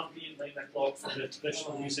the Lampy at 9 o'clock for the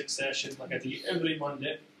traditional music session, like I do every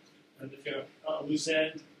Monday. And if you're at a loose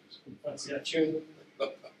end, fancy a tune,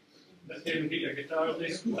 then get your guitar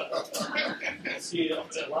there. See you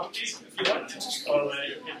up at Lampy if you want, or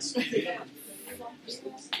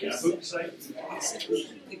it's book site.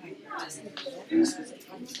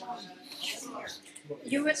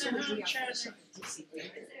 You were the chairman.